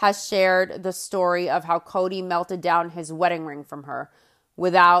has shared the story of how Cody melted down his wedding ring from her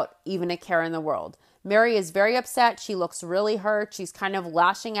without even a care in the world. Mary is very upset. She looks really hurt. She's kind of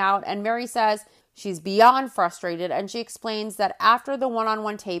lashing out. And Mary says she's beyond frustrated. And she explains that after the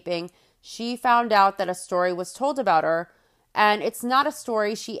one-on-one taping, she found out that a story was told about her. And it's not a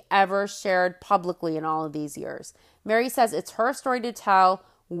story she ever shared publicly in all of these years. Mary says it's her story to tell,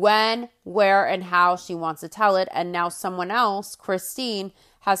 when, where, and how she wants to tell it. And now someone else, Christine,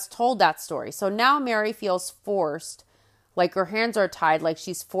 has told that story. So now Mary feels forced, like her hands are tied, like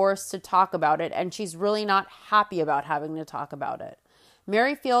she's forced to talk about it. And she's really not happy about having to talk about it.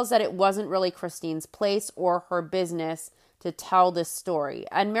 Mary feels that it wasn't really Christine's place or her business to tell this story.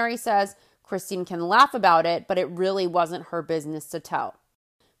 And Mary says Christine can laugh about it, but it really wasn't her business to tell.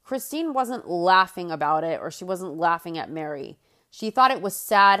 Christine wasn't laughing about it, or she wasn't laughing at Mary. She thought it was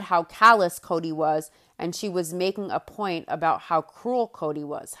sad how callous Cody was, and she was making a point about how cruel Cody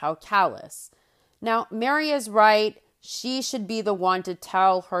was, how callous. Now, Mary is right. She should be the one to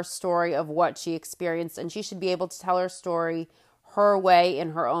tell her story of what she experienced, and she should be able to tell her story her way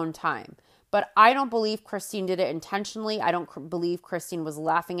in her own time. But I don't believe Christine did it intentionally. I don't believe Christine was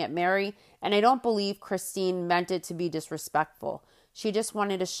laughing at Mary, and I don't believe Christine meant it to be disrespectful. She just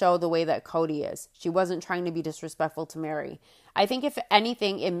wanted to show the way that Cody is. She wasn't trying to be disrespectful to Mary. I think if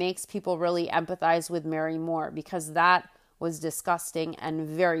anything, it makes people really empathize with Mary more, because that was disgusting and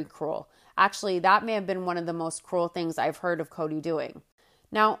very cruel. Actually, that may have been one of the most cruel things I've heard of Cody doing.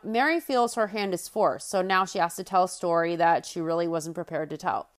 Now, Mary feels her hand is forced, so now she has to tell a story that she really wasn't prepared to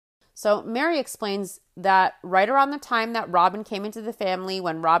tell. So Mary explains that right around the time that Robin came into the family,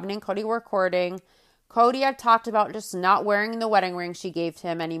 when Robin and Cody were courting, Cody had talked about just not wearing the wedding ring she gave to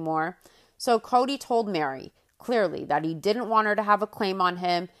him anymore. So Cody told Mary clearly that he didn't want her to have a claim on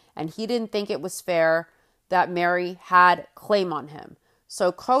him, and he didn't think it was fair that Mary had claim on him.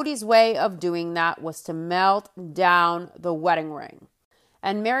 So Cody's way of doing that was to melt down the wedding ring.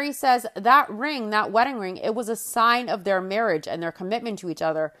 And Mary says that ring, that wedding ring, it was a sign of their marriage and their commitment to each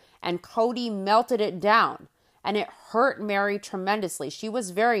other. And Cody melted it down. And it hurt Mary tremendously. She was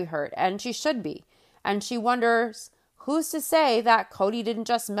very hurt, and she should be. And she wonders, who's to say that Cody didn't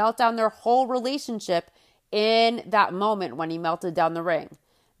just melt down their whole relationship in that moment when he melted down the ring?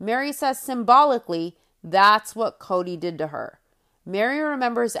 Mary says symbolically, that's what Cody did to her. Mary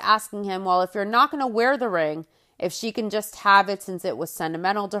remembers asking him, well, if you're not going to wear the ring, if she can just have it since it was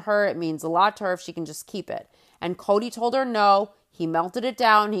sentimental to her, it means a lot to her if she can just keep it. And Cody told her no, he melted it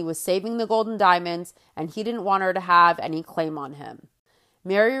down, he was saving the golden diamonds, and he didn't want her to have any claim on him.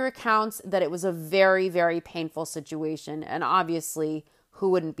 Mary recounts that it was a very, very painful situation, and obviously, who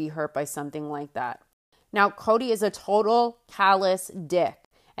wouldn't be hurt by something like that? Now, Cody is a total callous dick,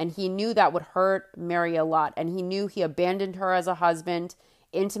 and he knew that would hurt Mary a lot, and he knew he abandoned her as a husband,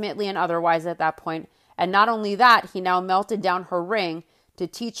 intimately and otherwise at that point. And not only that, he now melted down her ring to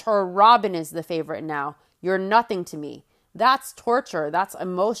teach her Robin is the favorite now. You're nothing to me. That's torture. That's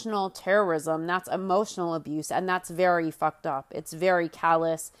emotional terrorism. That's emotional abuse. And that's very fucked up. It's very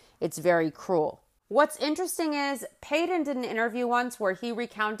callous. It's very cruel. What's interesting is Peyton did an interview once where he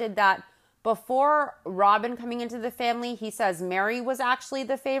recounted that before Robin coming into the family, he says Mary was actually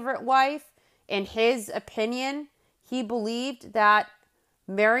the favorite wife. In his opinion, he believed that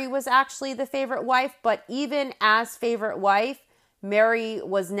Mary was actually the favorite wife, but even as favorite wife, Mary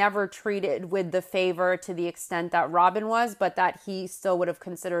was never treated with the favor to the extent that Robin was, but that he still would have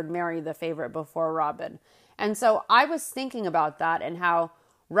considered Mary the favorite before Robin. And so I was thinking about that and how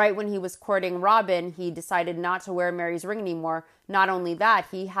right when he was courting Robin, he decided not to wear Mary's ring anymore. Not only that,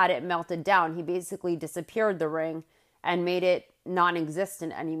 he had it melted down. He basically disappeared the ring and made it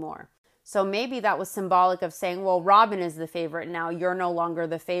non-existent anymore. So maybe that was symbolic of saying, well, Robin is the favorite now. You're no longer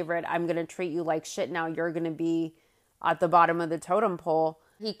the favorite. I'm going to treat you like shit now. You're going to be at the bottom of the totem pole.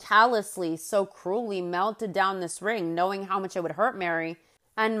 He callously, so cruelly melted down this ring, knowing how much it would hurt Mary.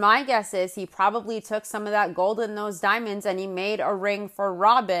 And my guess is he probably took some of that gold and those diamonds and he made a ring for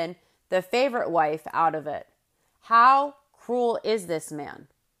Robin, the favorite wife, out of it. How cruel is this man?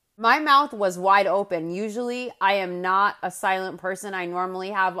 My mouth was wide open. Usually I am not a silent person. I normally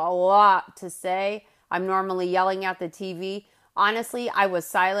have a lot to say. I'm normally yelling at the TV. Honestly, I was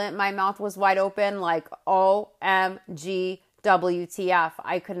silent. My mouth was wide open like OMG WTF.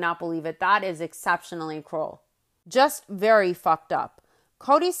 I could not believe it. That is exceptionally cruel. Just very fucked up.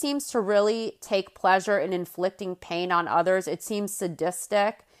 Cody seems to really take pleasure in inflicting pain on others. It seems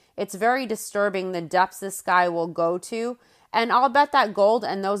sadistic. It's very disturbing the depths this guy will go to. And I'll bet that gold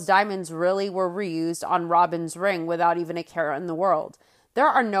and those diamonds really were reused on Robin's ring without even a care in the world. There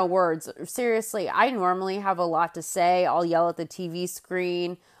are no words. Seriously, I normally have a lot to say. I'll yell at the TV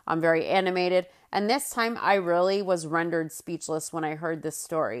screen. I'm very animated. And this time I really was rendered speechless when I heard this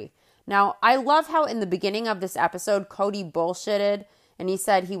story. Now, I love how in the beginning of this episode, Cody bullshitted and he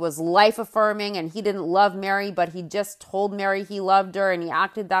said he was life affirming and he didn't love Mary, but he just told Mary he loved her and he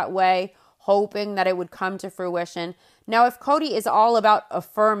acted that way, hoping that it would come to fruition. Now, if Cody is all about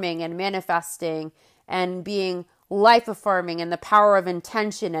affirming and manifesting and being life affirming and the power of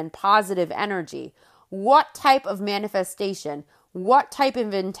intention and positive energy, what type of manifestation, what type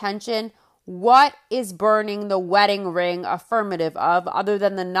of intention, what is burning the wedding ring affirmative of other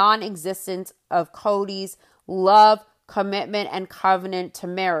than the non-existence of Cody's love, commitment, and covenant to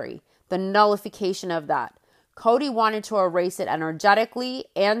Mary, the nullification of that? Cody wanted to erase it energetically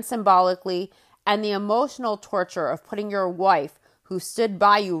and symbolically, and the emotional torture of putting your wife who stood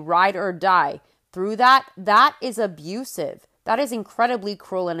by you ride or die through that is abusive. That is incredibly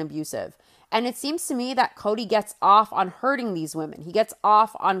cruel and abusive. And it seems to me that Cody gets off on hurting these women. He gets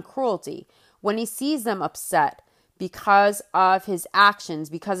off on cruelty when he sees them upset because of his actions,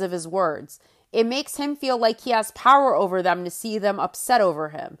 because of his words. It makes him feel like he has power over them to see them upset over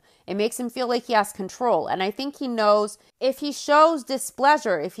him. It makes him feel like he has control. And I think he knows if he shows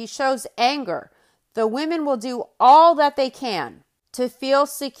displeasure, if he shows anger, the women will do all that they can to feel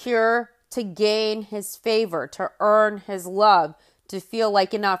secure, to gain his favor, to earn his love, to feel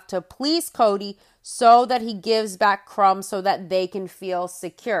like enough to please Cody so that he gives back crumbs so that they can feel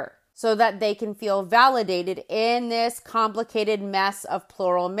secure, so that they can feel validated in this complicated mess of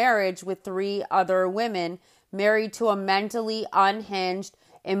plural marriage with 3 other women married to a mentally unhinged,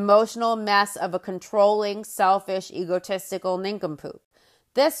 emotional mess of a controlling, selfish, egotistical nincompoop.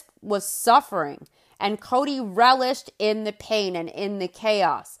 This was suffering, and Cody relished in the pain and in the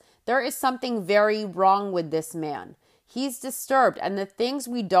chaos. There is something very wrong with this man. He's disturbed, and the things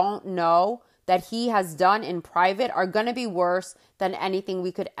we don't know that he has done in private are going to be worse than anything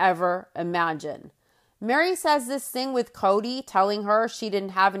we could ever imagine. Mary says this thing with Cody, telling her she didn't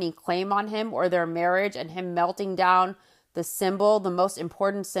have any claim on him or their marriage, and him melting down the symbol, the most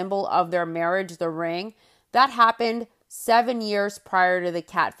important symbol of their marriage, the ring. That happened 7 years prior to the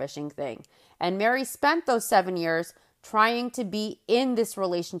catfishing thing. And Mary spent those 7 years trying to be in this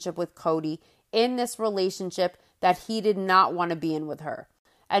relationship with Cody, in this relationship that he did not want to be in with her.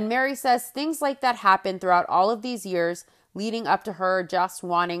 And Mary says things like that happened throughout all of these years leading up to her just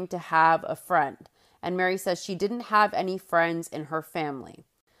wanting to have a friend. And Mary says she didn't have any friends in her family.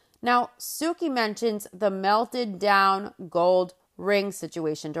 Now, Suki mentions the melted down gold ring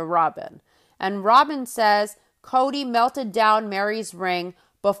situation to Robin. And Robin says Cody melted down Mary's ring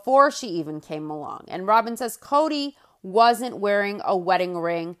before she even came along. And Robin says Cody wasn't wearing a wedding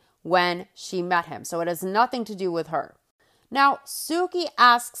ring when she met him. So it has nothing to do with her. Now, Suki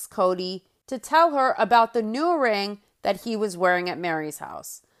asks Cody to tell her about the new ring that he was wearing at Mary's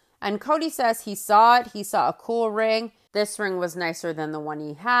house. And Cody says he saw it. He saw a cool ring. This ring was nicer than the one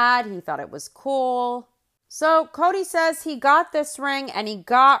he had. He thought it was cool. So Cody says he got this ring and he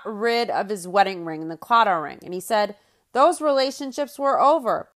got rid of his wedding ring, the Claddagh ring. And he said those relationships were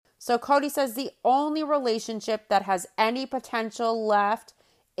over. So Cody says the only relationship that has any potential left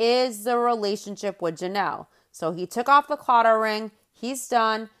is the relationship with Janelle. So he took off the Claddagh ring. He's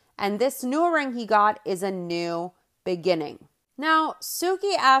done. And this new ring he got is a new beginning. Now,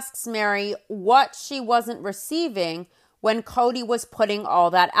 Suki asks Mary what she wasn't receiving when Cody was putting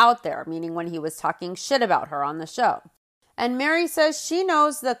all that out there, meaning when he was talking shit about her on the show. And Mary says she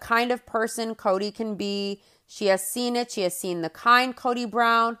knows the kind of person Cody can be. She has seen it. She has seen the kind Cody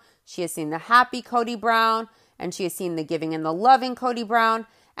Brown. She has seen the happy Cody Brown. And she has seen the giving and the loving Cody Brown.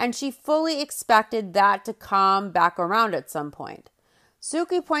 And she fully expected that to come back around at some point.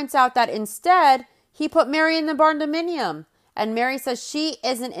 Suki points out that instead, he put Mary in the barn dominium. And Mary says she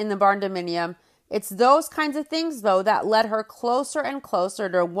isn't in the barn dominium. It's those kinds of things, though, that led her closer and closer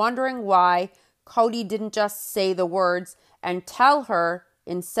to wondering why Cody didn't just say the words and tell her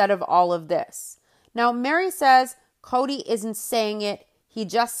instead of all of this. Now, Mary says Cody isn't saying it. He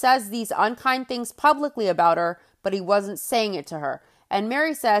just says these unkind things publicly about her, but he wasn't saying it to her. And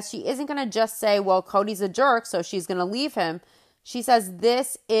Mary says she isn't going to just say, well, Cody's a jerk, so she's going to leave him. She says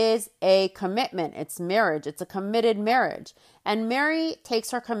this is a commitment. It's marriage. It's a committed marriage. And Mary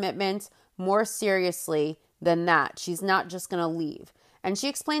takes her commitments more seriously than that. She's not just going to leave. And she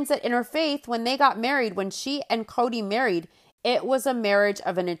explains that in her faith, when they got married, when she and Cody married, it was a marriage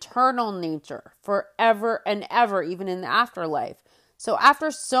of an eternal nature, forever and ever, even in the afterlife. So after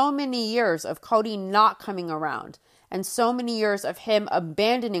so many years of Cody not coming around, and so many years of him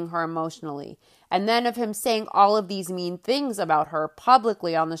abandoning her emotionally, and then of him saying all of these mean things about her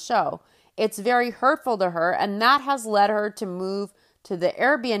publicly on the show, it's very hurtful to her, and that has led her to move to the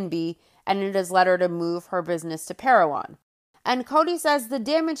Airbnb, and it has led her to move her business to Parowan. And Cody says the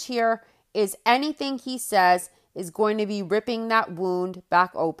damage here is anything he says is going to be ripping that wound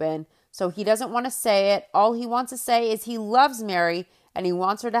back open. So he doesn't want to say it. All he wants to say is he loves Mary and he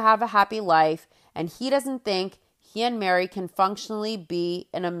wants her to have a happy life. And he doesn't think he and Mary can functionally be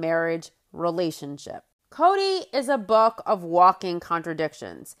in a marriage relationship. Cody is a book of walking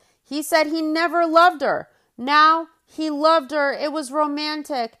contradictions. He said he never loved her. Now he loved her. It was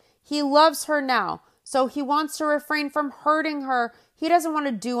romantic. He loves her now. So he wants to refrain from hurting her. He doesn't want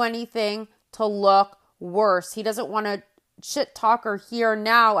to do anything to look worse. He doesn't want to shit talk her here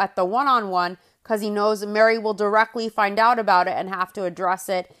now at the one-on-one because he knows Mary will directly find out about it and have to address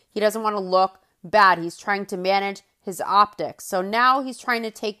it. He doesn't want to look bad. He's trying to manage his optics. So now he's trying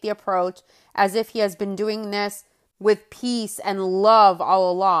to take the approach as if he has been doing this with peace and love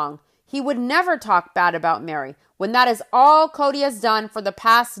all along. He would never talk bad about Mary when that is all Cody has done for the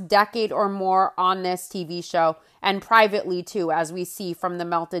past decade or more on this TV show, and privately too, as we see from the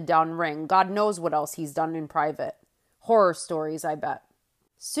melted down ring. God knows what else he's done in private. Horror stories, I bet.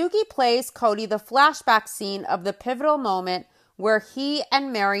 Suki plays Cody the flashback scene of the pivotal moment where he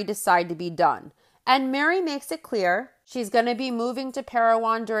and Mary decide to be done. And Mary makes it clear she's going to be moving to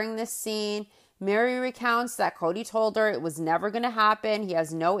Parowan during this scene. Mary recounts that Cody told her it was never going to happen. He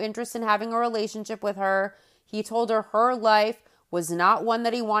has no interest in having a relationship with her. He told her her life was not one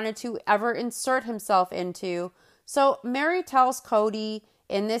that he wanted to ever insert himself into. So Mary tells Cody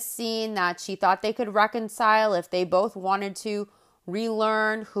in this scene that she thought they could reconcile if they both wanted to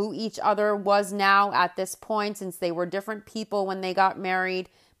relearn who each other was now at this point, since they were different people when they got married.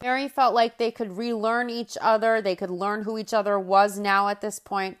 Mary felt like they could relearn each other. They could learn who each other was now at this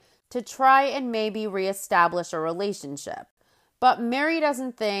point to try and maybe reestablish a relationship. But Mary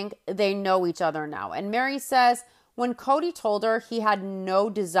doesn't think they know each other now. And Mary says when Cody told her he had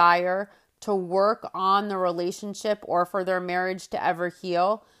no desire to work on the relationship or for their marriage to ever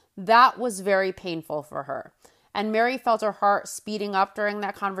heal, that was very painful for her. And Mary felt her heart speeding up during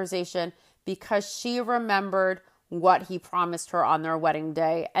that conversation because she remembered what he promised her on their wedding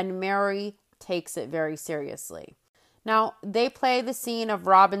day, and Mary takes it very seriously. Now, they play the scene of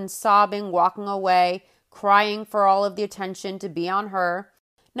Robin sobbing, walking away, crying for all of the attention to be on her.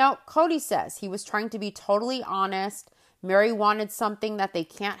 Now, Cody says he was trying to be totally honest. Mary wanted something that they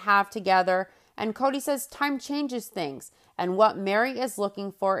can't have together, and Cody says time changes things, and what Mary is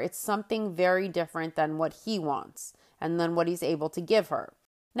looking for is something very different than what he wants, and than what he's able to give her.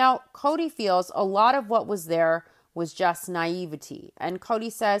 Now, Cody feels a lot of what was there was just naivety, and Cody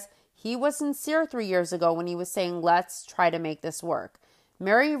says he was sincere 3 years ago when he was saying, let's try to make this work.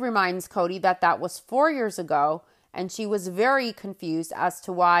 Mary reminds Cody that that was 4 years ago, and she was very confused as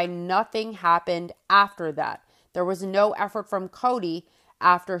to why nothing happened after that. There was no effort from Cody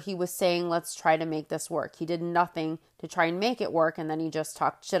after he was saying, let's try to make this work. He did nothing to try and make it work, and then he just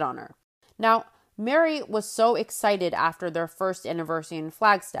talked shit on her. Now, Mary was so excited after their first anniversary in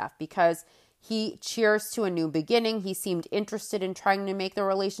Flagstaff because he cheers to a new beginning. He seemed interested in trying to make the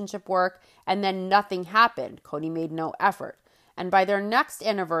relationship work, and then nothing happened. Cody made no effort. And by their next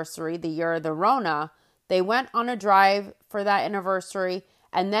anniversary, the year of the Rona, they went on a drive for that anniversary,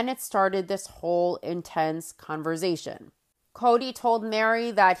 and then it started this whole intense conversation. Cody told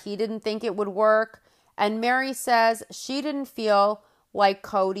Mary that he didn't think it would work, and Mary says she didn't feel like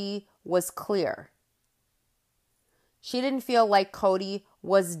Cody was clear. She didn't feel like Cody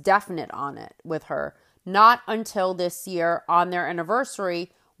was definite on it with her, not until this year on their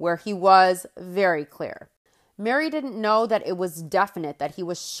anniversary where he was very clear. Mary didn't know that it was definite, that he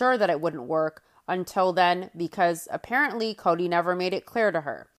was sure that it wouldn't work until then, because apparently Cody never made it clear to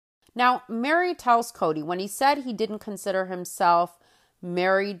her. Now, Mary tells Cody when he said he didn't consider himself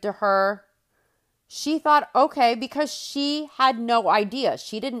married to her, she thought, okay, because she had no idea.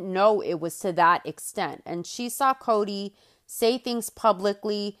 She didn't know it was to that extent. And she saw Cody say things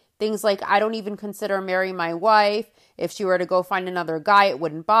publicly, things like, I don't even consider Mary my wife. If she were to go find another guy, it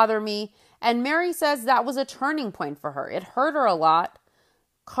wouldn't bother me. And Mary says that was a turning point for her. It hurt her a lot.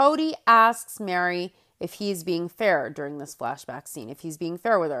 Cody asks Mary if he's being fair during this flashback scene, if he's being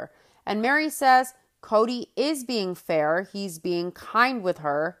fair with her. And Mary says Cody is being fair. He's being kind with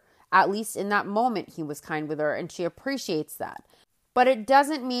her. At least in that moment, he was kind with her, and she appreciates that. But it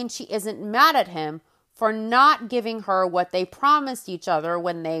doesn't mean she isn't mad at him for not giving her what they promised each other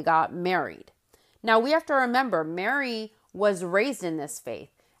when they got married. Now, we have to remember, Mary was raised in this faith,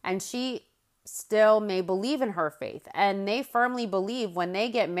 and she still may believe in her faith. And they firmly believe when they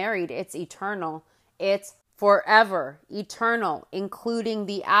get married, it's eternal. It's forever, eternal, including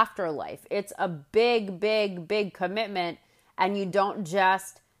the afterlife. It's a big, big, big commitment. and you don't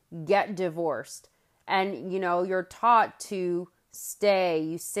just get divorced. And, you're taught to stay,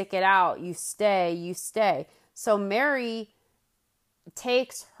 you stick it out, you stay, you stay. So Mary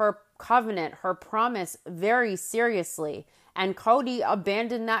takes her covenant, her promise very seriously. And Cody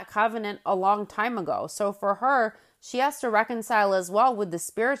abandoned that covenant a long time ago. So for her, she has to reconcile as well with the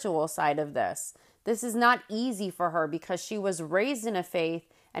spiritual side of this. This is not easy for her because she was raised in a faith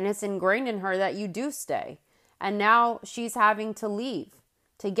and it's ingrained in her that you do stay. And now she's having to leave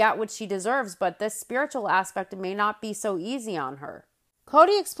to get what she deserves, but this spiritual aspect may not be so easy on her.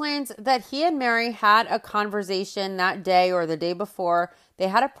 Cody explains that he and Mary had a conversation that day or the day before. They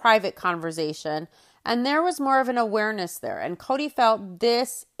had a private conversation, and there was more of an awareness there. And Cody felt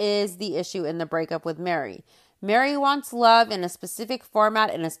this is the issue in the breakup with Mary. Mary wants love in a specific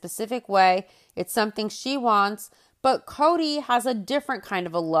format, in a specific way. It's something she wants, but Cody has a different kind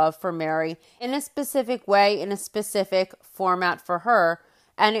of a love for Mary in a specific way, in a specific format for her.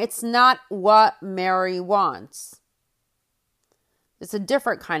 And it's not what Mary wants. It's a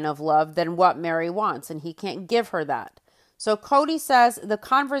different kind of love than what Mary wants, and he can't give her that. So Cody says the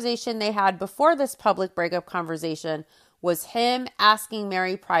conversation they had before this public breakup conversation was him asking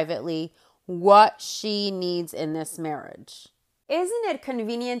Mary privately what she needs in this marriage. Isn't it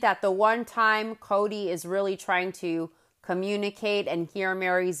convenient that the one time Cody is really trying to communicate and hear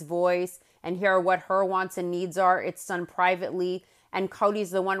Mary's voice and hear what her wants and needs are, it's done privately, and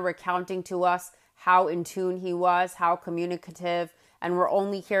Cody's the one recounting to us how in tune he was, how communicative, and we're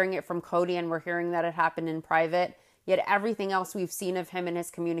only hearing it from Cody and we're hearing that it happened in private. Yet everything else we've seen of him and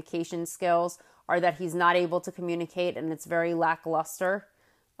his communication skills are that he's not able to communicate and it's very lackluster.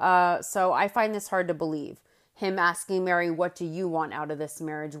 So I find this hard to believe. Him asking Mary, what do you want out of this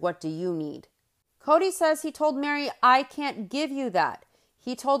marriage? What do you need? Cody says he told Mary, I can't give you that.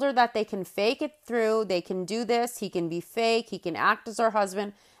 He told her that they can fake it through, they can do this, he can be fake, he can act as her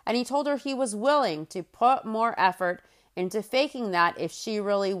husband, and he told her he was willing to put more effort into faking that if she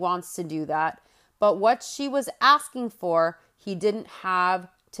really wants to do that. But what she was asking for, he didn't have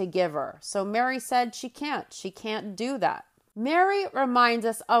to give her. So Mary said she can't do that. Mary reminds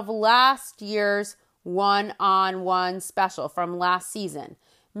us of last year's one-on-one special from last season.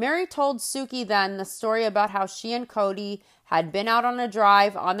 Mary told Suki then the story about how she and Cody had been out on a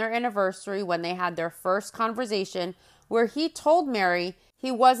drive on their anniversary when they had their first conversation, where he told Mary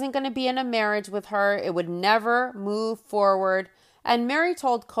he wasn't going to be in a marriage with her. It would never move forward. And Mary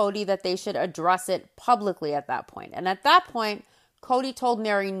told Cody that they should address it publicly at that point. And at that point, Cody told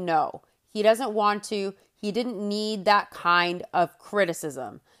Mary no, he doesn't want to. He didn't need that kind of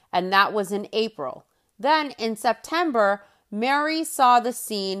criticism. And that was in April. Then in September, Mary saw the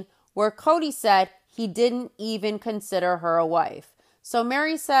scene where Cody said he didn't even consider her a wife. So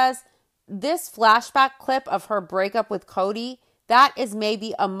Mary says this flashback clip of her breakup with Cody, that is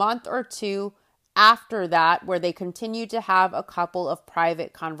maybe a month or two after that, where they continue to have a couple of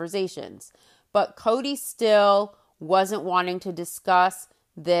private conversations. But Cody still wasn't wanting to discuss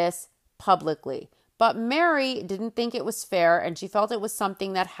this publicly. But Mary didn't think it was fair, and she felt it was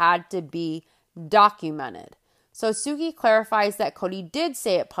something that had to be documented. So Suki clarifies that Cody did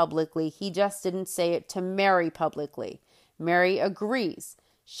say it publicly, he just didn't say it to Mary publicly. Mary agrees.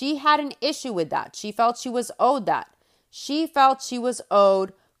 She had an issue with that. She felt she was owed that. She felt she was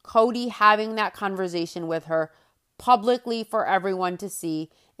owed Cody having that conversation with her publicly for everyone to see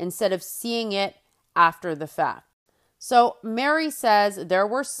instead of seeing it after the fact. So Mary says there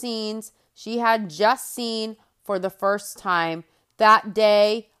were scenes she had just seen for the first time that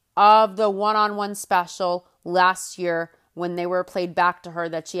day of the one-on-one special last year when they were played back to her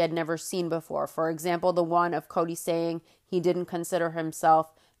that she had never seen before. For example, the one of Cody saying he didn't consider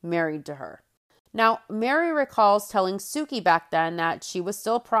himself married to her. Now, Mary recalls telling Suki back then that she was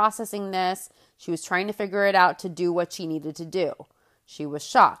still processing this. She was trying to figure it out to do what she needed to do. She was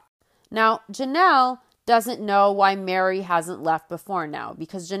shocked. Now, Janelle doesn't know why Mary hasn't left before now,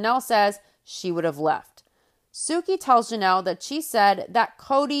 because Janelle says she would have left. Suki tells Janelle that she said that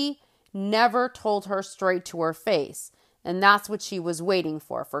Cody never told her straight to her face, and that's what she was waiting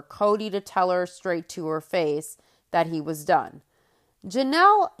for Cody to tell her straight to her face that he was done.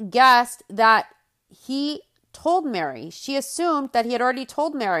 Janelle guessed that he told Mary. She assumed that he had already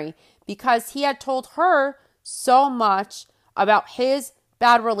told Mary because he had told her so much about his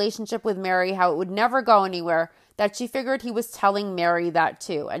bad relationship with Mary, how it would never go anywhere, that she figured he was telling Mary that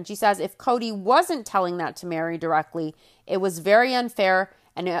too. And she says if Cody wasn't telling that to Mary directly, it was very unfair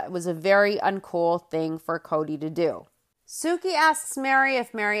and it was a very uncool thing for Cody to do. Suki asks Mary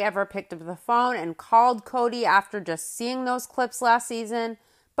if Mary ever picked up the phone and called Cody after just seeing those clips last season,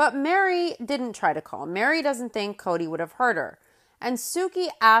 But Mary didn't try to call. Mary doesn't think Cody would have hurt her. And Suki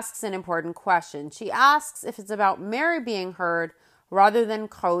asks an important question. She asks if it's about Mary being heard rather than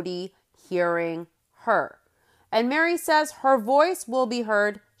Cody hearing her. And Mary says her voice will be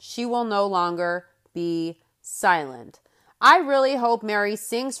heard. She will no longer be silent. I really hope Mary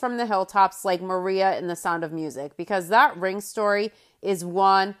sings from the hilltops like Maria in The Sound of Music, because that ring story is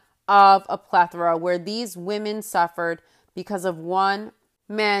one of a plethora where these women suffered because of one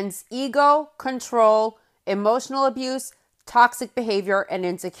man's ego, control, emotional abuse, toxic behavior, and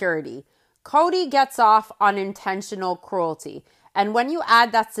insecurity. Cody gets off on intentional cruelty. And when you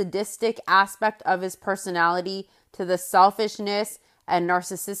add that sadistic aspect of his personality to the selfishness and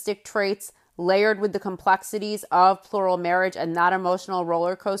narcissistic traits layered with the complexities of plural marriage and that emotional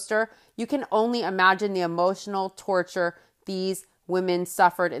roller coaster, you can only imagine the emotional torture these women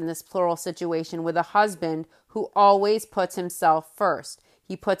suffered in this plural situation with a husband who always puts himself first.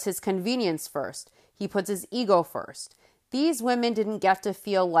 He puts his convenience first. He puts his ego first. These women didn't get to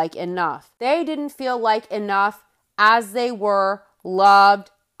feel like enough. They didn't feel like enough as they were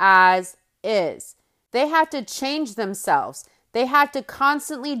loved as is. They had to change themselves. They had to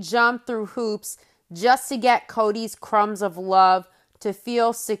constantly jump through hoops just to get Cody's crumbs of love, to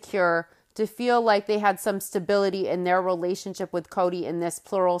feel secure, to feel like they had some stability in their relationship with Cody in this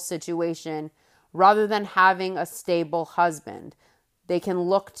plural situation, rather than having a stable husband they can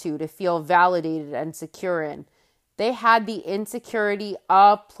look to feel validated and secure in. They had the insecurity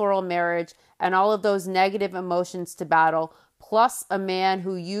of plural marriage and all of those negative emotions to battle, plus a man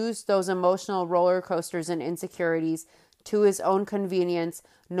who used those emotional roller coasters and insecurities to his own convenience,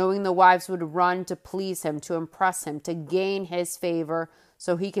 knowing the wives would run to please him, to impress him, to gain his favor,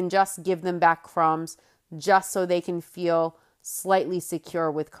 so he can just give them back crumbs, just so they can feel slightly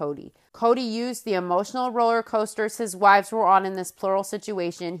secure with Cody. Cody used the emotional roller coasters his wives were on in this plural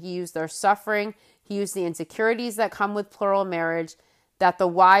situation. He used their suffering. He used the insecurities that come with plural marriage that the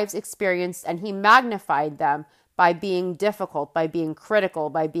wives experienced, and he magnified them by being difficult, by being critical,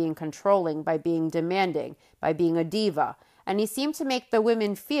 by being controlling, by being demanding, by being a diva. And he seemed to make the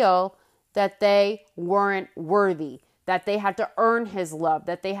women feel that they weren't worthy, that they had to earn his love,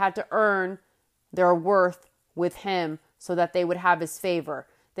 that they had to earn their worth with him so that they would have his favor.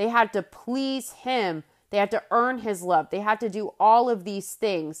 They had to please him. They had to earn his love. They had to do all of these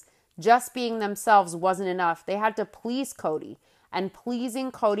things. Just being themselves wasn't enough. They had to please Cody. And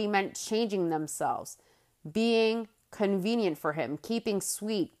pleasing Cody meant changing themselves, being convenient for him, keeping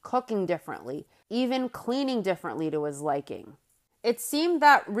sweet, cooking differently, even cleaning differently to his liking. It seemed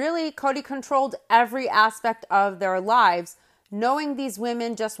that really Cody controlled every aspect of their lives, knowing these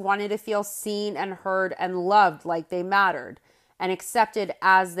women just wanted to feel seen and heard and loved like they mattered and accepted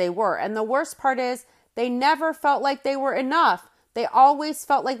as they were. And the worst part is they never felt like they were enough. They always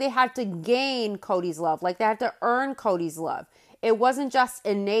felt like they had to gain Cody's love, like they had to earn Cody's love. It wasn't just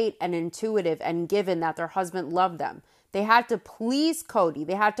innate and intuitive and given that their husband loved them. They had to please Cody.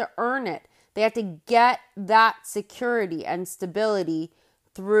 They had to earn it. They had to get that security and stability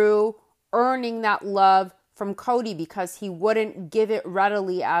through earning that love from Cody, because he wouldn't give it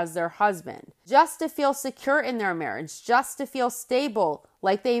readily as their husband. Just to feel secure in their marriage, just to feel stable,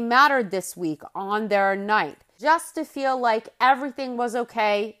 like they mattered this week on their night, just to feel like everything was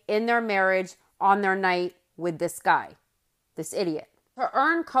okay in their marriage on their night with this guy, this idiot. To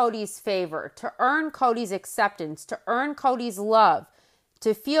earn Cody's favor, to earn Cody's acceptance, to earn Cody's love,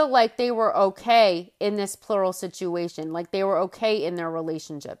 to feel like they were okay in this plural situation, like they were okay in their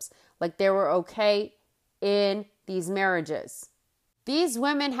relationships, like they were okay in these marriages. These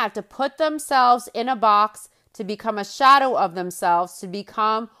women had to put themselves in a box to become a shadow of themselves, to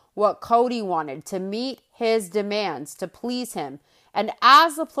become what Cody wanted, to meet his demands, to please him. And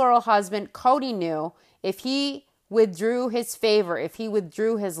as the plural husband, Cody knew if he withdrew his favor, if he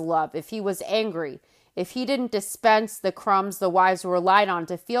withdrew his love, if he was angry, if he didn't dispense the crumbs the wives relied on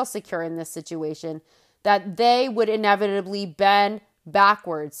to feel secure in this situation, that they would inevitably bend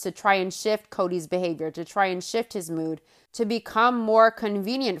backwards to try and shift Cody's behavior, to try and shift his mood, to become more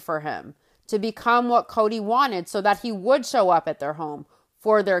convenient for him, to become what Cody wanted so that he would show up at their home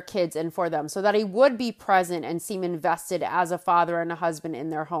for their kids and for them, so that he would be present and seem invested as a father and a husband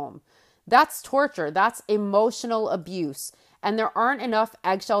in their home. That's torture. That's emotional abuse. And there aren't enough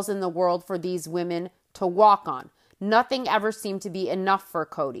eggshells in the world for these women to walk on. Nothing ever seemed to be enough for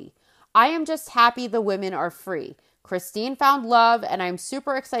Cody. I am just happy the women are free. Christine found love, and I'm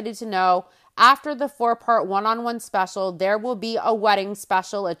super excited to know after the 4-part one-on-one special, there will be a wedding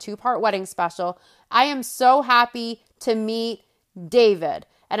special, a 2-part wedding special. I am so happy to meet David,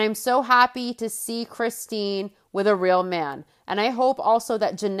 and I'm so happy to see Christine with a real man. And I hope also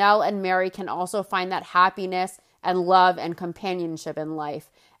that Janelle and Mary can also find that happiness and love and companionship in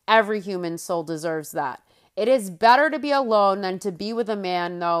life. Every human soul deserves that. It is better to be alone than to be with a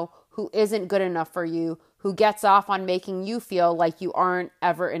man, though, who isn't good enough for you, who gets off on making you feel like you aren't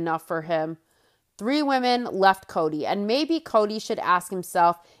ever enough for him. 3 women left Cody, and maybe Cody should ask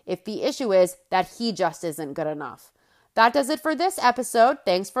himself if the issue is that he just isn't good enough. That does it for this episode.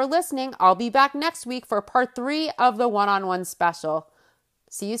 Thanks for listening. I'll be back next week for part 3 of the one-on-one special.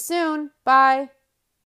 See you soon. Bye.